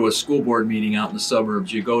 you go to a school board meeting out in the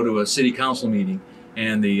suburbs. You go to a city council meeting.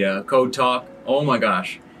 And the code talk, oh my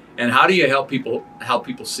gosh. And how do you help people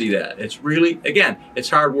see that? It's really, again, it's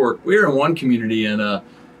hard work. We're in one community and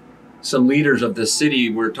some leaders of this city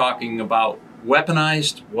were talking about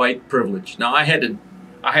weaponized white privilege. Now I had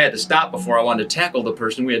to stop before I wanted to tackle the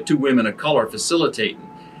person. We had 2 women of color facilitating.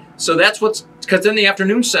 So that's because in the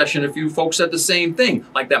afternoon session, a few folks said the same thing.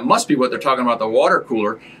 Like that must be what they're talking about, the water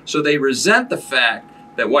cooler. So they resent the fact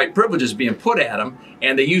that white privilege is being put at them,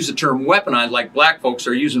 and they use the term weaponized, like black folks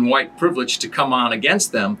are using white privilege to come on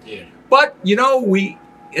against them. Yeah. But,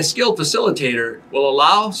 a skilled facilitator will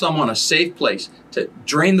allow someone a safe place to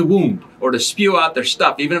drain the wound or to spew out their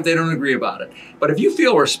stuff, even if they don't agree about it. But if you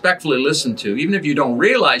feel respectfully listened to, even if you don't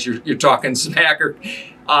realize you're talking smack,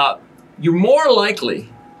 you're more likely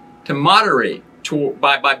to moderate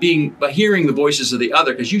by hearing the voices of the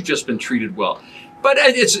other because you've just been treated well. But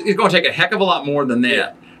it's going to take a heck of a lot more than that.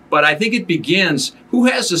 Yeah. But I think it begins, who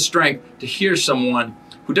has the strength to hear someone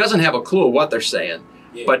who doesn't have a clue of what they're saying?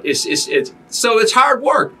 Yeah. But so it's hard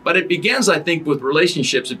work. But it begins, I think, with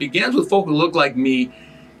relationships. It begins with folk who look like me,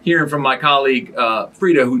 hearing from my colleague,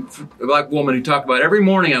 Frida, a black woman who talked about every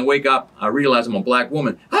morning I wake up, I realize I'm a black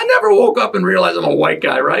woman. I never woke up and realized I'm a white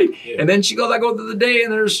guy, right? Yeah. And then she goes, I go through the day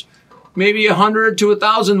and there's maybe 100 to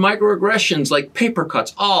 1,000 microaggressions, like paper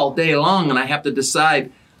cuts all day long. And I have to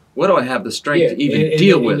decide, what do I have the strength to even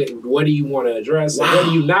deal with? And what do you want to address? Wow. And what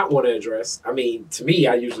do you not want to address? I mean, to me,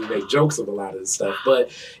 I usually make jokes of a lot of this stuff,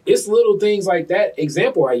 but it's little things like that.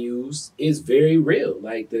 Example I use is very real.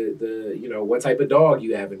 Like the what type of dog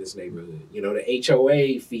you have in this neighborhood. The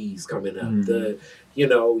HOA fees coming up. Mm-hmm.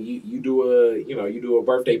 You do a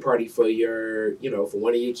birthday party for for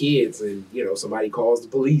one of your kids, and somebody calls the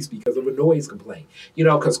police because of a noise complaint.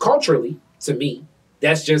 Because culturally, to me,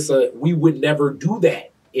 that's just we would never do that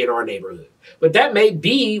in our neighborhood. But that may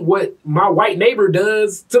be what my white neighbor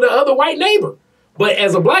does to the other white neighbor. But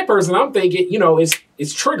as a black person, I'm thinking, it's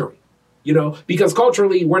triggering. Because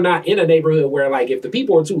culturally, we're not in a neighborhood where, like, if the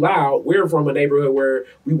people are too loud, we're from a neighborhood where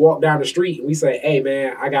we walk down the street and we say, hey,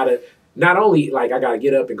 man, I got to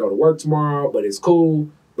get up and go to work tomorrow, but it's cool.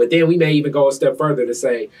 But then we may even go a step further to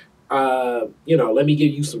say, let me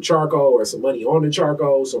give you some charcoal or some money on the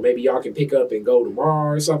charcoal, so maybe y'all can pick up and go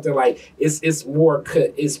tomorrow or something. Like it's more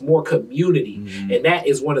community, mm-hmm. And that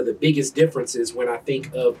is one of the biggest differences when I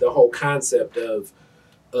think of the whole concept of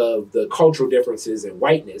the cultural differences in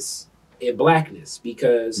whiteness and blackness,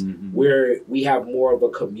 because mm-hmm. we have more of a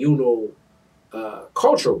communal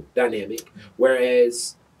cultural dynamic,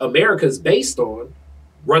 whereas America's based on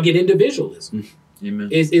rugged individualism. Mm-hmm. Amen.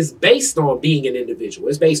 It's based on being an individual.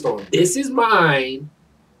 It's based on, this is mine,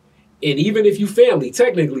 and even if you family,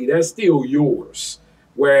 technically that's still yours.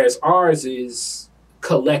 Whereas ours is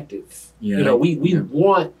collective. Yeah. We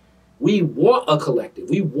want a collective.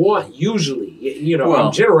 We want usually,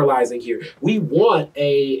 I'm generalizing here. We want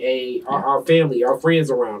our family, our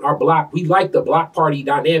friends around, our block. We like the block party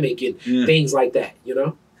dynamic and things like that.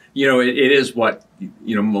 It is what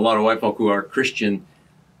a lot of white folk who are Christian,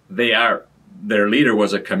 they are. Their leader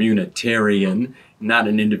was a communitarian, not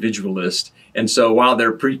an individualist. And so while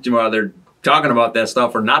they're talking about that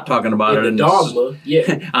stuff or not talking about it in dogma,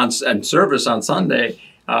 on service on Sunday,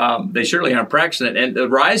 they surely aren't practicing it. And the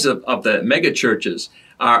rise of the mega churches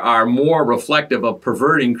are more reflective of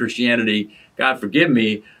perverting Christianity. God forgive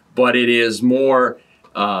me, but it is more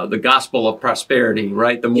the gospel of prosperity,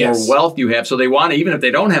 right? The more wealth you have. So they want to, even if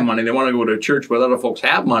they don't have money, they want to go to a church where other folks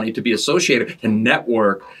have money to be associated, to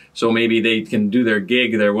network. So maybe they can do their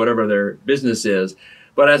gig, whatever their business is.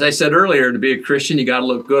 But as I said earlier, to be a Christian, you got to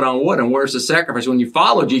look good on wood. And where's the sacrifice? When you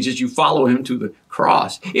follow Jesus, you follow him to the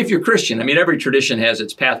cross. If you're Christian, I mean, every tradition has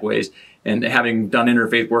its pathways. And having done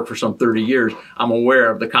interfaith work for some 30 years, I'm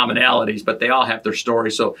aware of the commonalities, but they all have their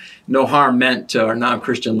story. So no harm meant to our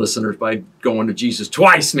non-Christian listeners by going to Jesus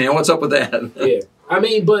twice, man. What's up with that? Yeah. I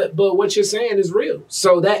mean, but what you're saying is real.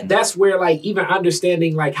 So that's where, like, even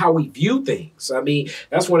understanding, like, how we view things. I mean,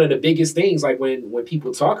 that's one of the biggest things, like, when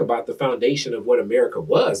people talk about the foundation of what America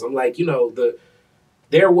was. I'm like,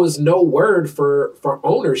 there was no word for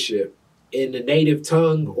ownership in the native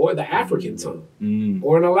tongue or the African tongue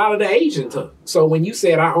or in a lot of the Asian tongue. So when you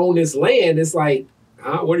said, I own this land, it's like,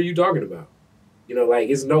 what are you talking about? Like,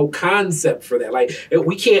 it's no concept for that. Like,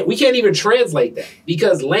 we can't even translate that,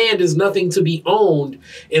 because land is nothing to be owned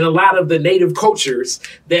in a lot of the native cultures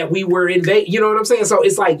that we were invading. You know what I'm saying? So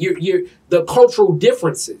it's like you're the cultural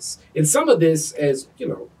differences. And some of this, as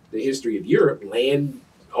the history of Europe, land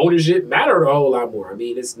ownership mattered a whole lot more. I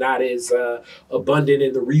mean, it's not as abundant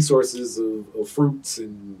in the resources of fruits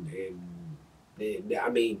and I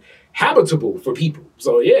mean, habitable for people.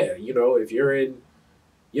 So yeah,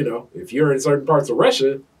 if you're in certain parts of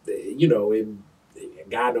Russia, in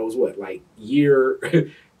God knows what, like year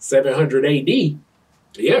 700 AD,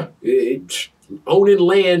 yeah, owning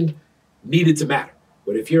land needed to matter.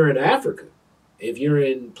 But if you're in Africa, if you're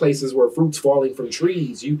in places where fruit's falling from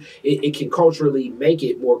trees, it can culturally make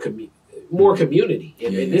it more community.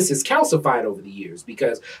 And this is calcified over the years,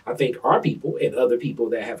 because I think our people and other people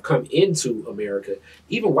that have come into America,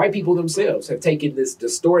 even white people themselves, have taken this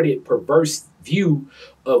distorted, perverse view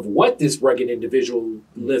of what this rugged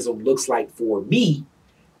individualism looks like for me.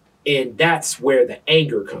 And that's where the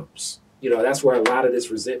anger comes. That's where a lot of this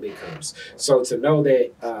resentment comes. So to know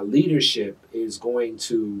that leadership is going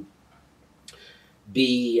to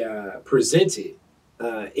be presented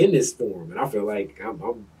in this form, and I feel like I'm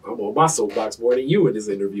on my soapbox more than you in this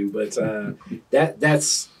interview, but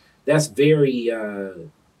that's very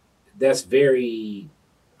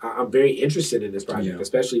I'm very interested in this project,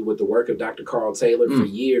 especially with the work of Dr. Carl Taylor for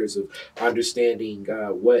years of understanding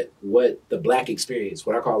what the Black experience,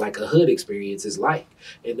 what I call like a hood experience, is like,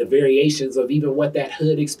 and the variations of even what that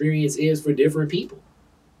hood experience is for different people.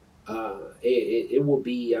 It will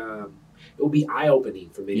be eye-opening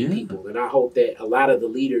for many people. And I hope that a lot of the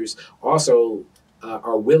leaders also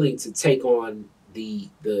are willing to take on the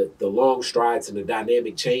long strides and the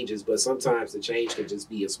dynamic changes, but sometimes the change can just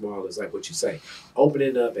be as small as, like what you say,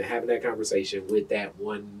 opening up and having that conversation with that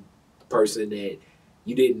one person that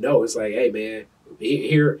you didn't know. It's like, hey man,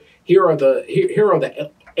 here are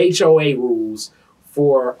the HOA rules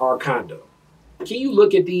for our condo. Can you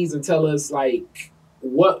look at these and tell us, like,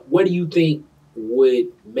 what do you think would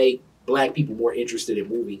make Black people more interested in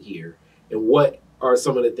moving here, and what are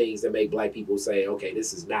some of the things that make Black people say, okay,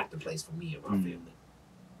 this is not the place for me and my family?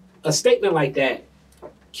 A statement like that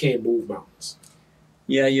can move mountains.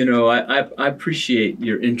 Yeah, I appreciate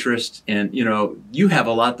your interest, and you have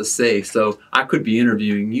a lot to say, so I could be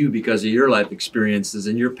interviewing you because of your life experiences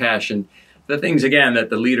and your passion. The things, again, that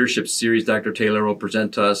the leadership series Dr. Taylor will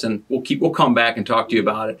present to us, and we'll come back and talk to you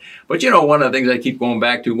about it. But one of the things I keep going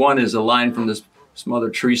back to, one is a line from this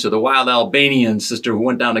Mother Teresa, the wild Albanian sister who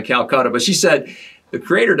went down to Calcutta. But she said, the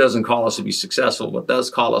Creator doesn't call us to be successful, but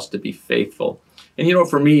does call us to be faithful. And,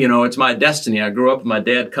 for me, it's my destiny. I grew up with my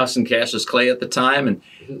dad cussing Cassius Clay at the time, and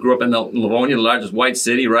grew up in Livonia, the largest white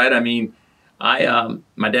city, right? I mean,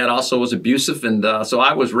 my dad also was abusive, and so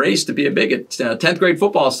I was raised to be a bigot. 10th grade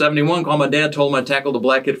football, 71, called my dad, told him I tackled a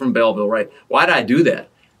black kid from Belleville, right? Why did I do that?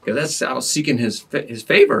 Because I was seeking his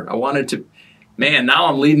favor. I wanted to, man, now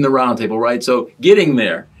I'm leading the round table, right? So getting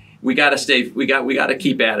there, we got to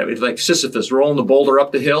keep at it. It's like Sisyphus rolling the boulder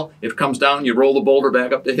up the hill. It comes down, you roll the boulder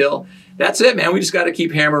back up the hill. That's it, man. We just got to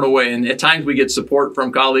keep hammering away. And at times we get support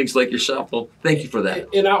from colleagues like yourself. Well, thank you for that.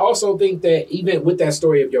 And I also think that even with that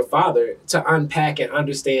story of your father, to unpack and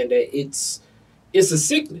understand that it's a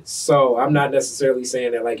sickness. So I'm not necessarily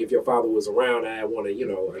saying that, like, if your father was around, I want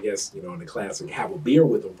to, I guess, in the class and have a beer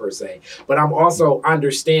with him per se. But I'm also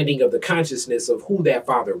understanding of the consciousness of who that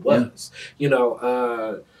father was.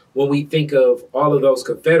 When we think of all of those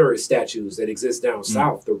Confederate statues that exist down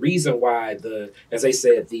south, the reason why as they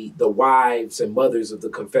said, the wives and mothers of the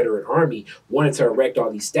Confederate Army wanted to erect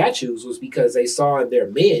all these statues was because they saw in their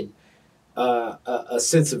men a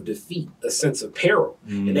sense of defeat, a sense of peril.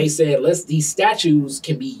 And they said, these statues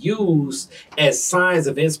can be used as signs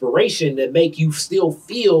of inspiration that make you still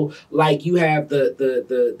feel like you have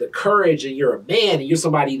the courage, and you're a man, and you're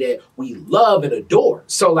somebody that we love and adore.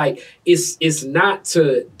 So, like, it's not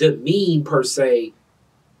to demean per se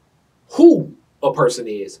who a person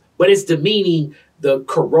is, but it's demeaning the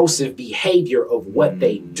corrosive behavior of what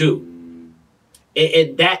they do.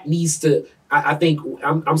 And that needs to, I think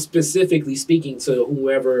I'm specifically speaking to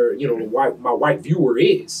whoever, my white viewer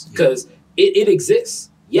is, because it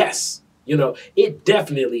exists. Yes, it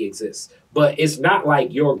definitely exists. But it's not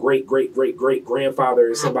like your great-great-great-great-grandfather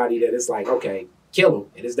is somebody that is like, okay, kill him.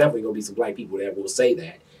 And it's definitely going to be some black people that will say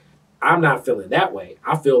that. I'm not feeling that way.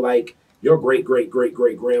 I feel like your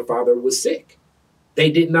great-great-great-great-grandfather was sick. They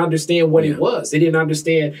didn't understand what it was. They didn't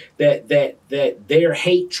understand that their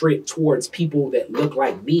hatred towards people that look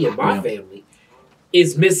like me and my family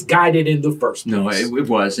is misguided in the first place. No, it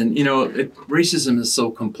was. And, racism is so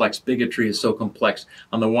complex. Bigotry is so complex.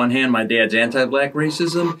 On the one hand, my dad's anti-black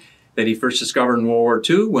racism that he first discovered in World War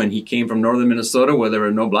II when he came from northern Minnesota where there were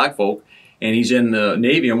no black folk. And he's in the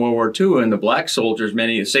Navy in World War II, and the black soldiers,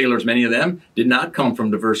 many sailors, many of them did not come from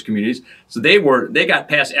diverse communities. So they got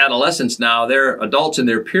past adolescence now. They're adults in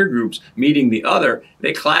their peer groups meeting the other.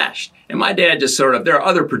 They clashed. And my dad just there are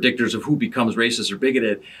other predictors of who becomes racist or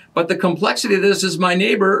bigoted. But the complexity of this is my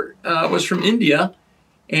neighbor was from India,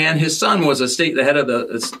 and his son was the head of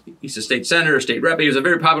he's a state senator, state rep. He was a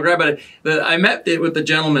very popular guy. But I met with the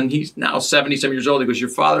gentleman. He's now 70-some years old. He goes, your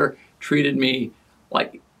father treated me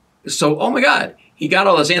like... So, oh my God, he got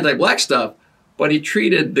all this anti-black stuff, but he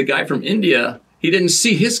treated the guy from India, he didn't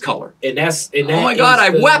see his color. Oh my God,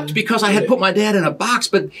 I wept because I had put my dad in a box,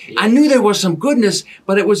 but I knew there was some goodness,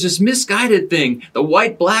 but it was this misguided thing, the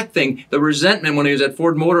white-black thing, the resentment when he was at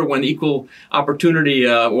Ford Motor when equal opportunity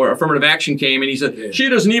or affirmative action came, and he said, she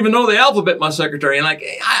doesn't even know the alphabet, my secretary. And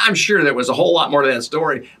I'm sure there was a whole lot more to that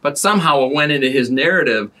story, but somehow it went into his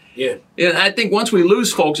narrative. Yeah. And I think once we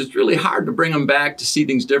lose folks, it's really hard to bring them back to see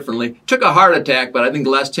things differently. Took a heart attack, but I think the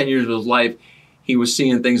last 10 years of his life, he was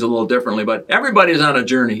seeing things a little differently. But everybody's on a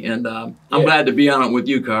journey, and I'm glad to be on it with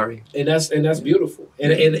you, Kari. And that's beautiful.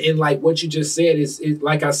 And like what you just said is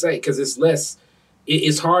like I say, because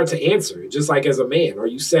it's hard to answer. Just like as a man, are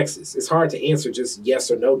you sexist? It's hard to answer just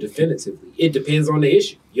yes or no definitively. It depends on the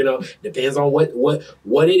issue. Depends on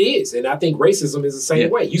what it is. And I think racism is the same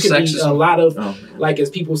way. You can be a lot of, like as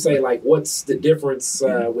people say, like what's the difference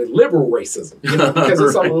with liberal racism? Because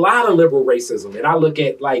there's a lot of liberal racism. And I look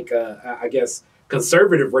at like, I guess,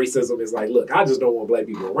 conservative racism is like, look, I just don't want black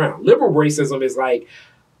people around. Liberal racism is like,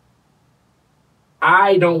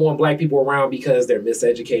 I don't want black people around because they're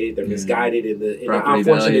miseducated, they're misguided in the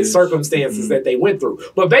unfortunate circumstances that they went through.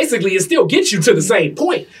 But basically, it still gets you to the same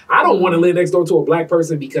point. I don't want to live next door to a black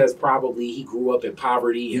person because probably he grew up in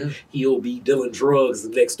poverty and he'll be dealing drugs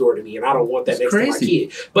next door to me, and I don't want that next to my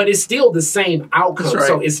kid. But it's still the same outcome.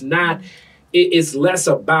 So it's not. It's less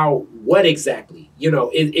about what exactly,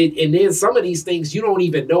 and then some of these things you don't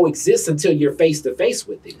even know exist until you're face to face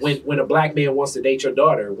with it. When a black man wants to date your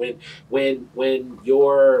daughter, when a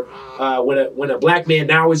black man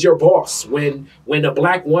now is your boss, when a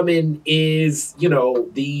black woman is,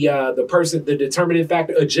 the person, the determining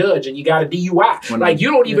factor, a judge, and you got a DUI.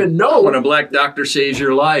 You don't even know. When a black doctor saves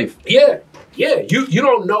your life. Yeah, you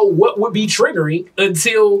don't know what would be triggering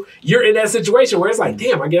until you're in that situation where it's like,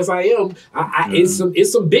 damn, I guess I am. It's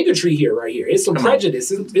some bigotry here, right here. It's some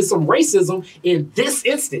prejudice. It's some racism in this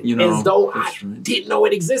instant, as though I didn't know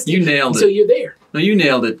it existed. You nailed until it. You're there. No, you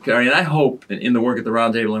nailed it, Kari. And I hope in the work at the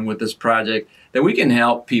Roundtable and with this project that we can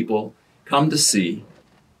help people come to see,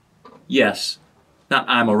 yes, not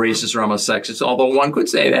I'm a racist or I'm a sexist, although one could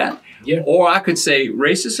say that. Yeah. Or I could say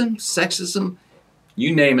racism, sexism,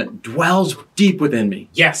 you name it, dwells deep within me.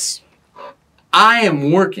 Yes. I am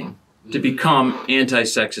working to become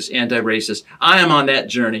anti-sexist, anti-racist. I am on that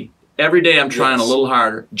journey. Every day I'm trying a little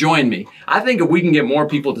harder. Join me. I think if we can get more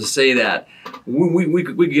people to say that, we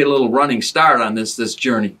could get a little running start on this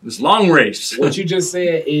journey, this long race. What you just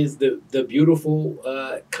said is the beautiful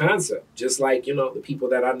concept. Just like, the people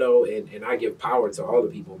that I know, and I give power to all the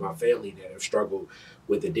people in my family that have struggled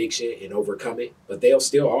with addiction and overcome it, but they'll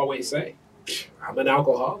still always say, I'm an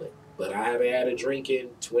alcoholic, but I haven't had a drink in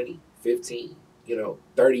 20, 15,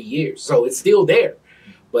 30 years. So it's still there,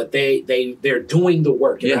 but they're doing the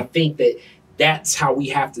work. And I think that's how we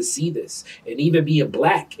have to see this. And even being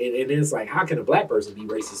black, and it's like, how can a black person be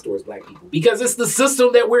racist towards black people? Because it's the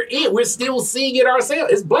system that we're in. We're still seeing it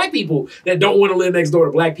ourselves. It's black people that don't want to live next door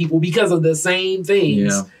to black people because of the same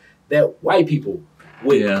things that white people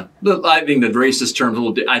would. Yeah. I think the racist term,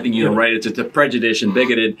 I think you're right. It's a prejudice and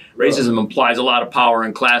bigoted. Racism implies a lot of power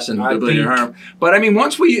and class and ability to harm. But I mean,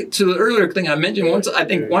 to the earlier thing I mentioned,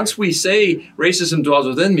 once we say racism dwells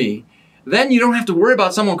within me, then you don't have to worry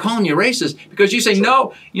about someone calling you racist because you say,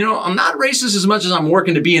 no, I'm not racist as much as I'm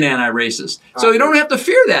working to be an anti-racist. So you don't have to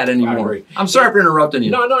fear that anymore. I'm sorry for interrupting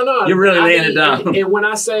you. No. You're really laying it down. And when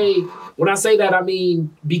I say that, I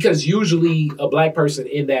mean, because usually a black person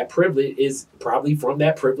in that privilege is probably from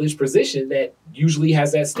that privileged position that usually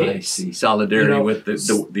has that stance. I see. Solidarity with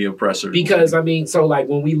the oppressor. Because, I mean, so like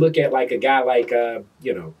when we look at like a guy like,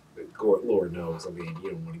 Lord knows, I mean, you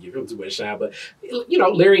don't want to give him too much shine, but,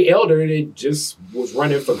 Larry Elder that just was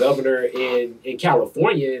running for governor in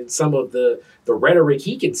California, and some of the rhetoric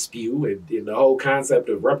he can spew and the whole concept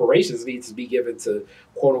of reparations needs to be given to,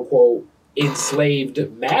 quote unquote, enslaved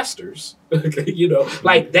masters,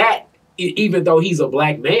 like that, even though he's a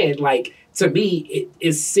black man, like, to me, it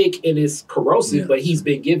is sick and it's corrosive, but he's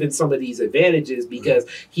been given some of these advantages because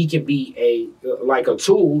he can be a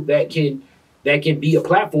tool that can be a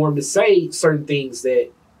platform to say certain things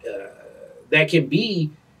that can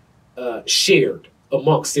be shared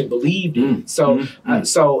amongst and believed in. So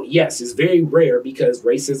yes, it's very rare because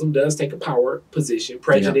racism does take a power position.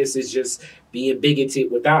 Prejudice is just being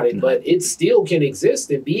bigoted without it, but it still can exist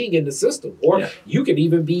in being in the system. Or you can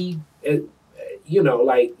even be,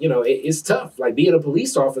 it's tough. Like being a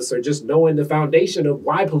police officer, just knowing the foundation of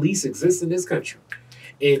why police exist in this country.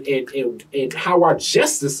 And how our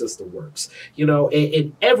justice system works,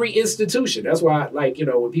 in every institution. That's why,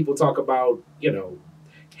 when people talk about,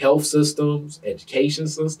 health systems, education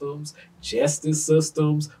systems, justice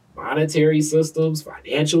systems, monetary systems,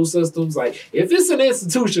 financial systems, like if it's an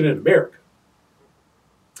institution in America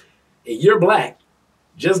and you're black,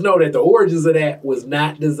 just know that the origins of that was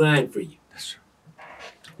not designed for you. That's true.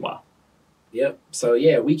 Wow. Yep. So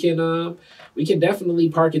yeah, we can definitely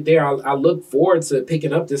park it there. I look forward to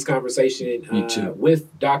picking up this conversation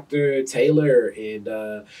with Dr. Taylor and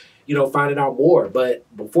finding out more. But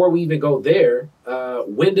before we even go there,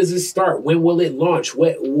 when does it start? When will it launch?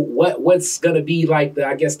 What's gonna be like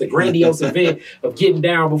the grandiose event of getting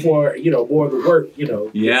down before more of the work?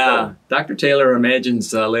 Yeah, Dr. Taylor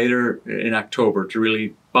imagines later in October to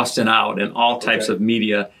really busting out in all types of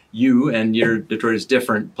media. You and your Detroit is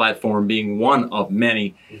Different platform being one of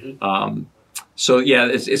many. So yeah,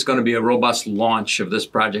 it's going to be a robust launch of this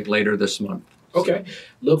project later this month. Okay.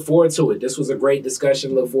 Look forward to it. This was a great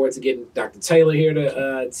discussion. Look forward to getting Dr. Taylor here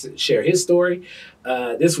to share his story.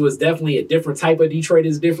 This was definitely a different type of Detroit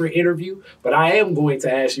is Different interview, but I am going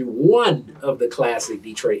to ask you one of the classic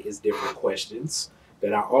Detroit is Different questions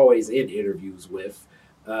that I always end interviews with.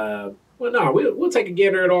 We'll take a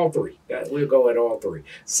gander at all three. We'll go at all three.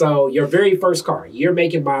 So your very first car, year,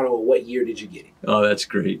 make, and model, and what year did you get it? Oh, that's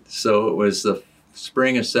great. So it was the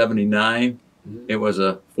spring of '79. It was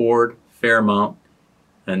a Ford Fairmount,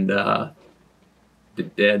 and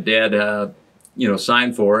Dad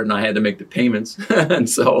signed for it, and I had to make the payments, and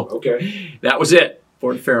so that was it.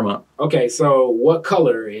 Ford Fairmount. Okay, so what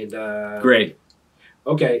color? And gray.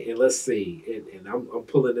 Okay, and let's see. And I'm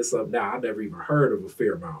pulling this up now. I never even heard of a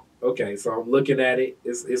Fairmount. Okay, so I'm looking at it.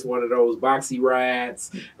 It's one of those boxy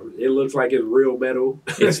rides. It looks like it's real metal.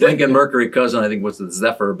 It's Lincoln Mercury cousin, I think, was the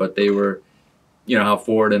Zephyr, but they were, how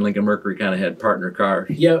Ford and Lincoln Mercury kind of had partner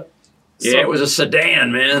cars. Yep. Yeah, it was a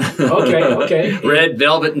sedan, man. Okay. Red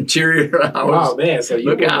velvet interior. Oh man, so you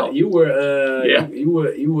were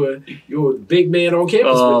a big man on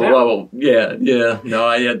campus with that. Well, yeah. No,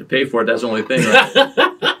 I had to pay for it. That's the only thing.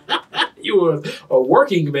 Right? You were a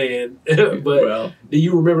working man, but do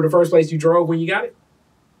you remember the first place you drove when you got it?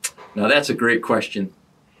 Now that's a great question.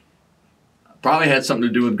 Probably had something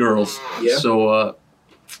to do with girls. Yeah. So,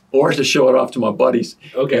 or to show it off to my buddies.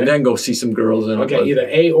 Okay. And then go see some girls in it. Okay, either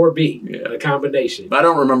A or B. Yeah. A combination. I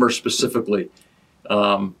don't remember specifically.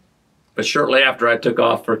 But shortly after I took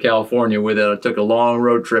off for California with it, I took a long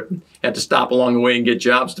road trip and had to stop along the way and get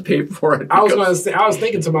jobs to pay for it. I was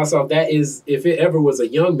thinking to myself, that is, if it ever was a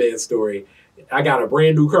young man's story, I got a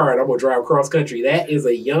brand new car and I'm going to drive cross country. That is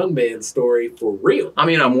a young man's story for real. I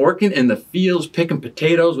mean, I'm working in the fields picking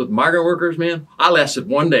potatoes with migrant workers, man. I lasted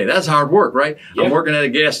one day. That's hard work, right? Yeah. I'm working at a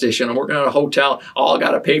gas station. I'm working at a hotel. All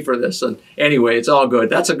got to pay for this. And anyway, it's all good.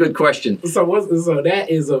 That's a good question. So that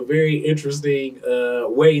is a very interesting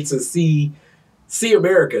way to see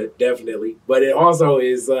America, definitely. But it also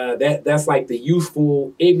is that's like the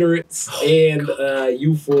youthful ignorance and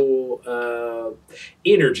youthful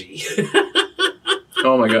energy.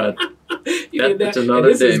 Oh my God. That's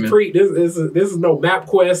another day, man. This is no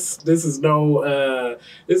MapQuest. This is no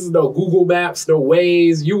Google Maps, no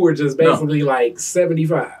Waze. You were just basically like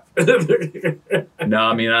 75. No,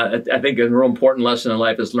 I mean, I think a real important lesson in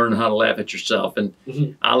life is learning how to laugh at yourself. And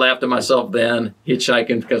I laughed at myself then,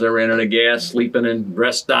 hitchhiking because I ran out of gas, sleeping in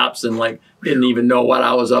rest stops, and like didn't even know what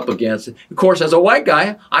I was up against. Of course, as a white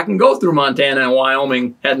guy, I can go through Montana and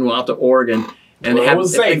Wyoming, heading out to Oregon, and have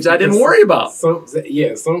things I didn't worry about. Some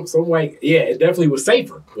white, it definitely was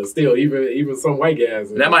safer, but still, even some white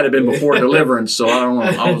guys. That might have been before deliverance, so I don't know.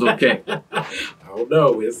 I was okay. I don't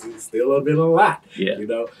know. It's still been a lot. Yeah. You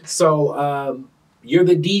know. So you're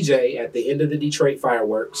the DJ at the end of the Detroit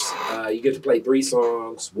fireworks. You get to play 3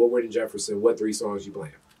 songs. Woodward and Jefferson. What 3 songs you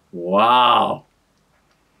playing? Wow,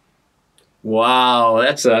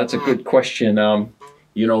 that's a good question.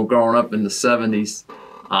 You know, growing up in the '70s,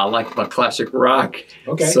 I liked my classic rock.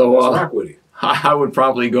 Okay, so let's rock with it. I would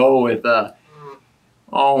probably go with.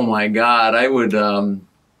 Oh my God, I would.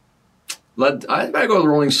 I'd go with the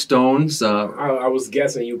Rolling Stones. I was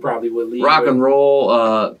guessing you probably would leave rock and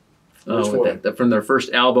roll. Which one? From their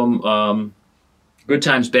first album, Good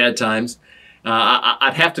Times, Bad Times.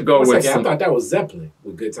 I'd have to go with. I thought that was Zeppelin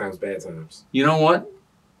with Good Times, Bad Times. You know what?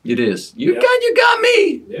 It is. You got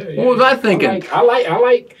me. Yeah. What was I thinking? I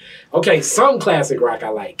like. Okay, some classic rock I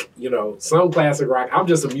like. You know, some classic rock. I'm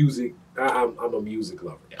just a music. I'm a music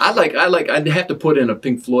lover. I'd have to put in a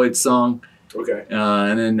Pink Floyd song. Okay.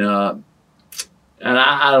 And then. And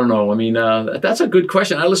I don't know. I mean, that's a good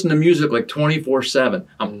question. I listen to music like 24/7.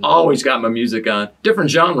 I'm always got my music on,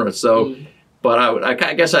 different genres. So, but I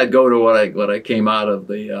guess I'd go to what I came out of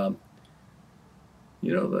the,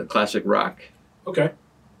 the classic rock. Okay.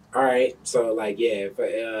 All right. So if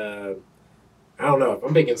I don't know if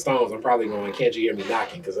I'm picking Stones, I'm probably going "Can't You Hear Me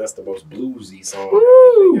Knocking" because that's the most bluesy song I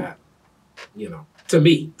think they got. You know, to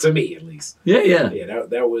me at least. Yeah. Yeah.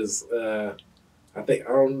 That was. I think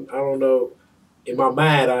I don't know. In my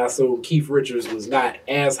mind, I assume Keith Richards was not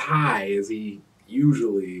as high as he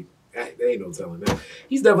usually. There ain't no telling that.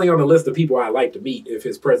 He's definitely on the list of people I like to meet if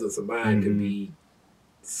his presence of mind could be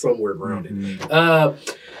somewhere grounded.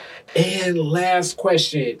 And last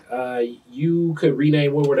question: you could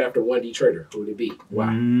rename Woodward after one Detroiter. Who would it be? Why?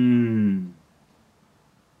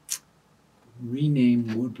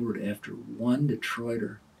 Rename Woodward after one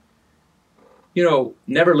Detroiter. You know,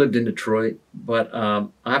 never lived in Detroit, but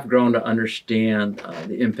I've grown to understand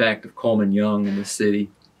the impact of Coleman Young in the city.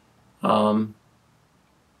 I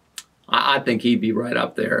think he'd be right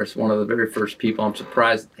up there as one of the very first people. I'm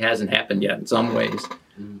surprised it hasn't happened yet in some ways,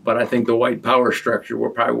 but I think the white power structure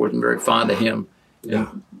probably wasn't very fond of him. Yeah.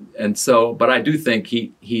 And so, but I do think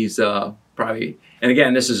he's probably, and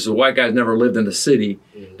again, this is a white guy who's never lived in the city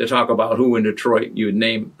to talk about who in Detroit you would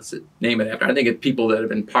name it after. I think it's people that have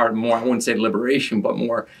been part of more, I wouldn't say liberation, but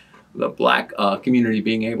more the black community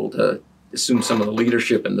being able to assume some of the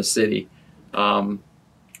leadership in the city.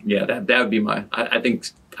 That would be my,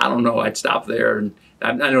 I don't know, I'd stop there. And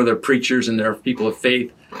I know there are preachers and there are people of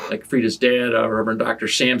faith, like Frida's dad, Reverend Dr.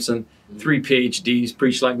 Sampson, 3 PhDs,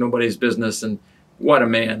 preached like nobody's business, and what a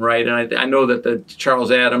man, right? And I know that the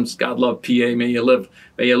Charles Adams, God love PA, may you live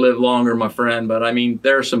longer, my friend. But I mean,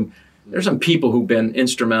 there's some people who've been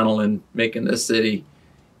instrumental in making this city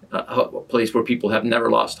a place where people have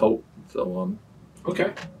never lost hope. So,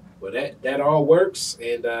 okay, well that all works,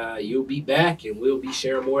 and you'll be back, and we'll be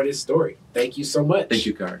sharing more of this story. Thank you so much. Thank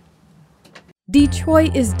you, Kari.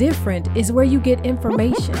 Detroit is Different is where you get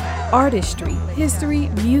information, artistry, history,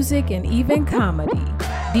 music, and even comedy.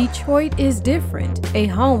 Detroit is Different, a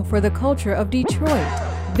home for the culture of Detroit.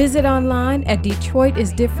 Visit online at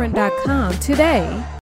DetroitisDifferent.com today.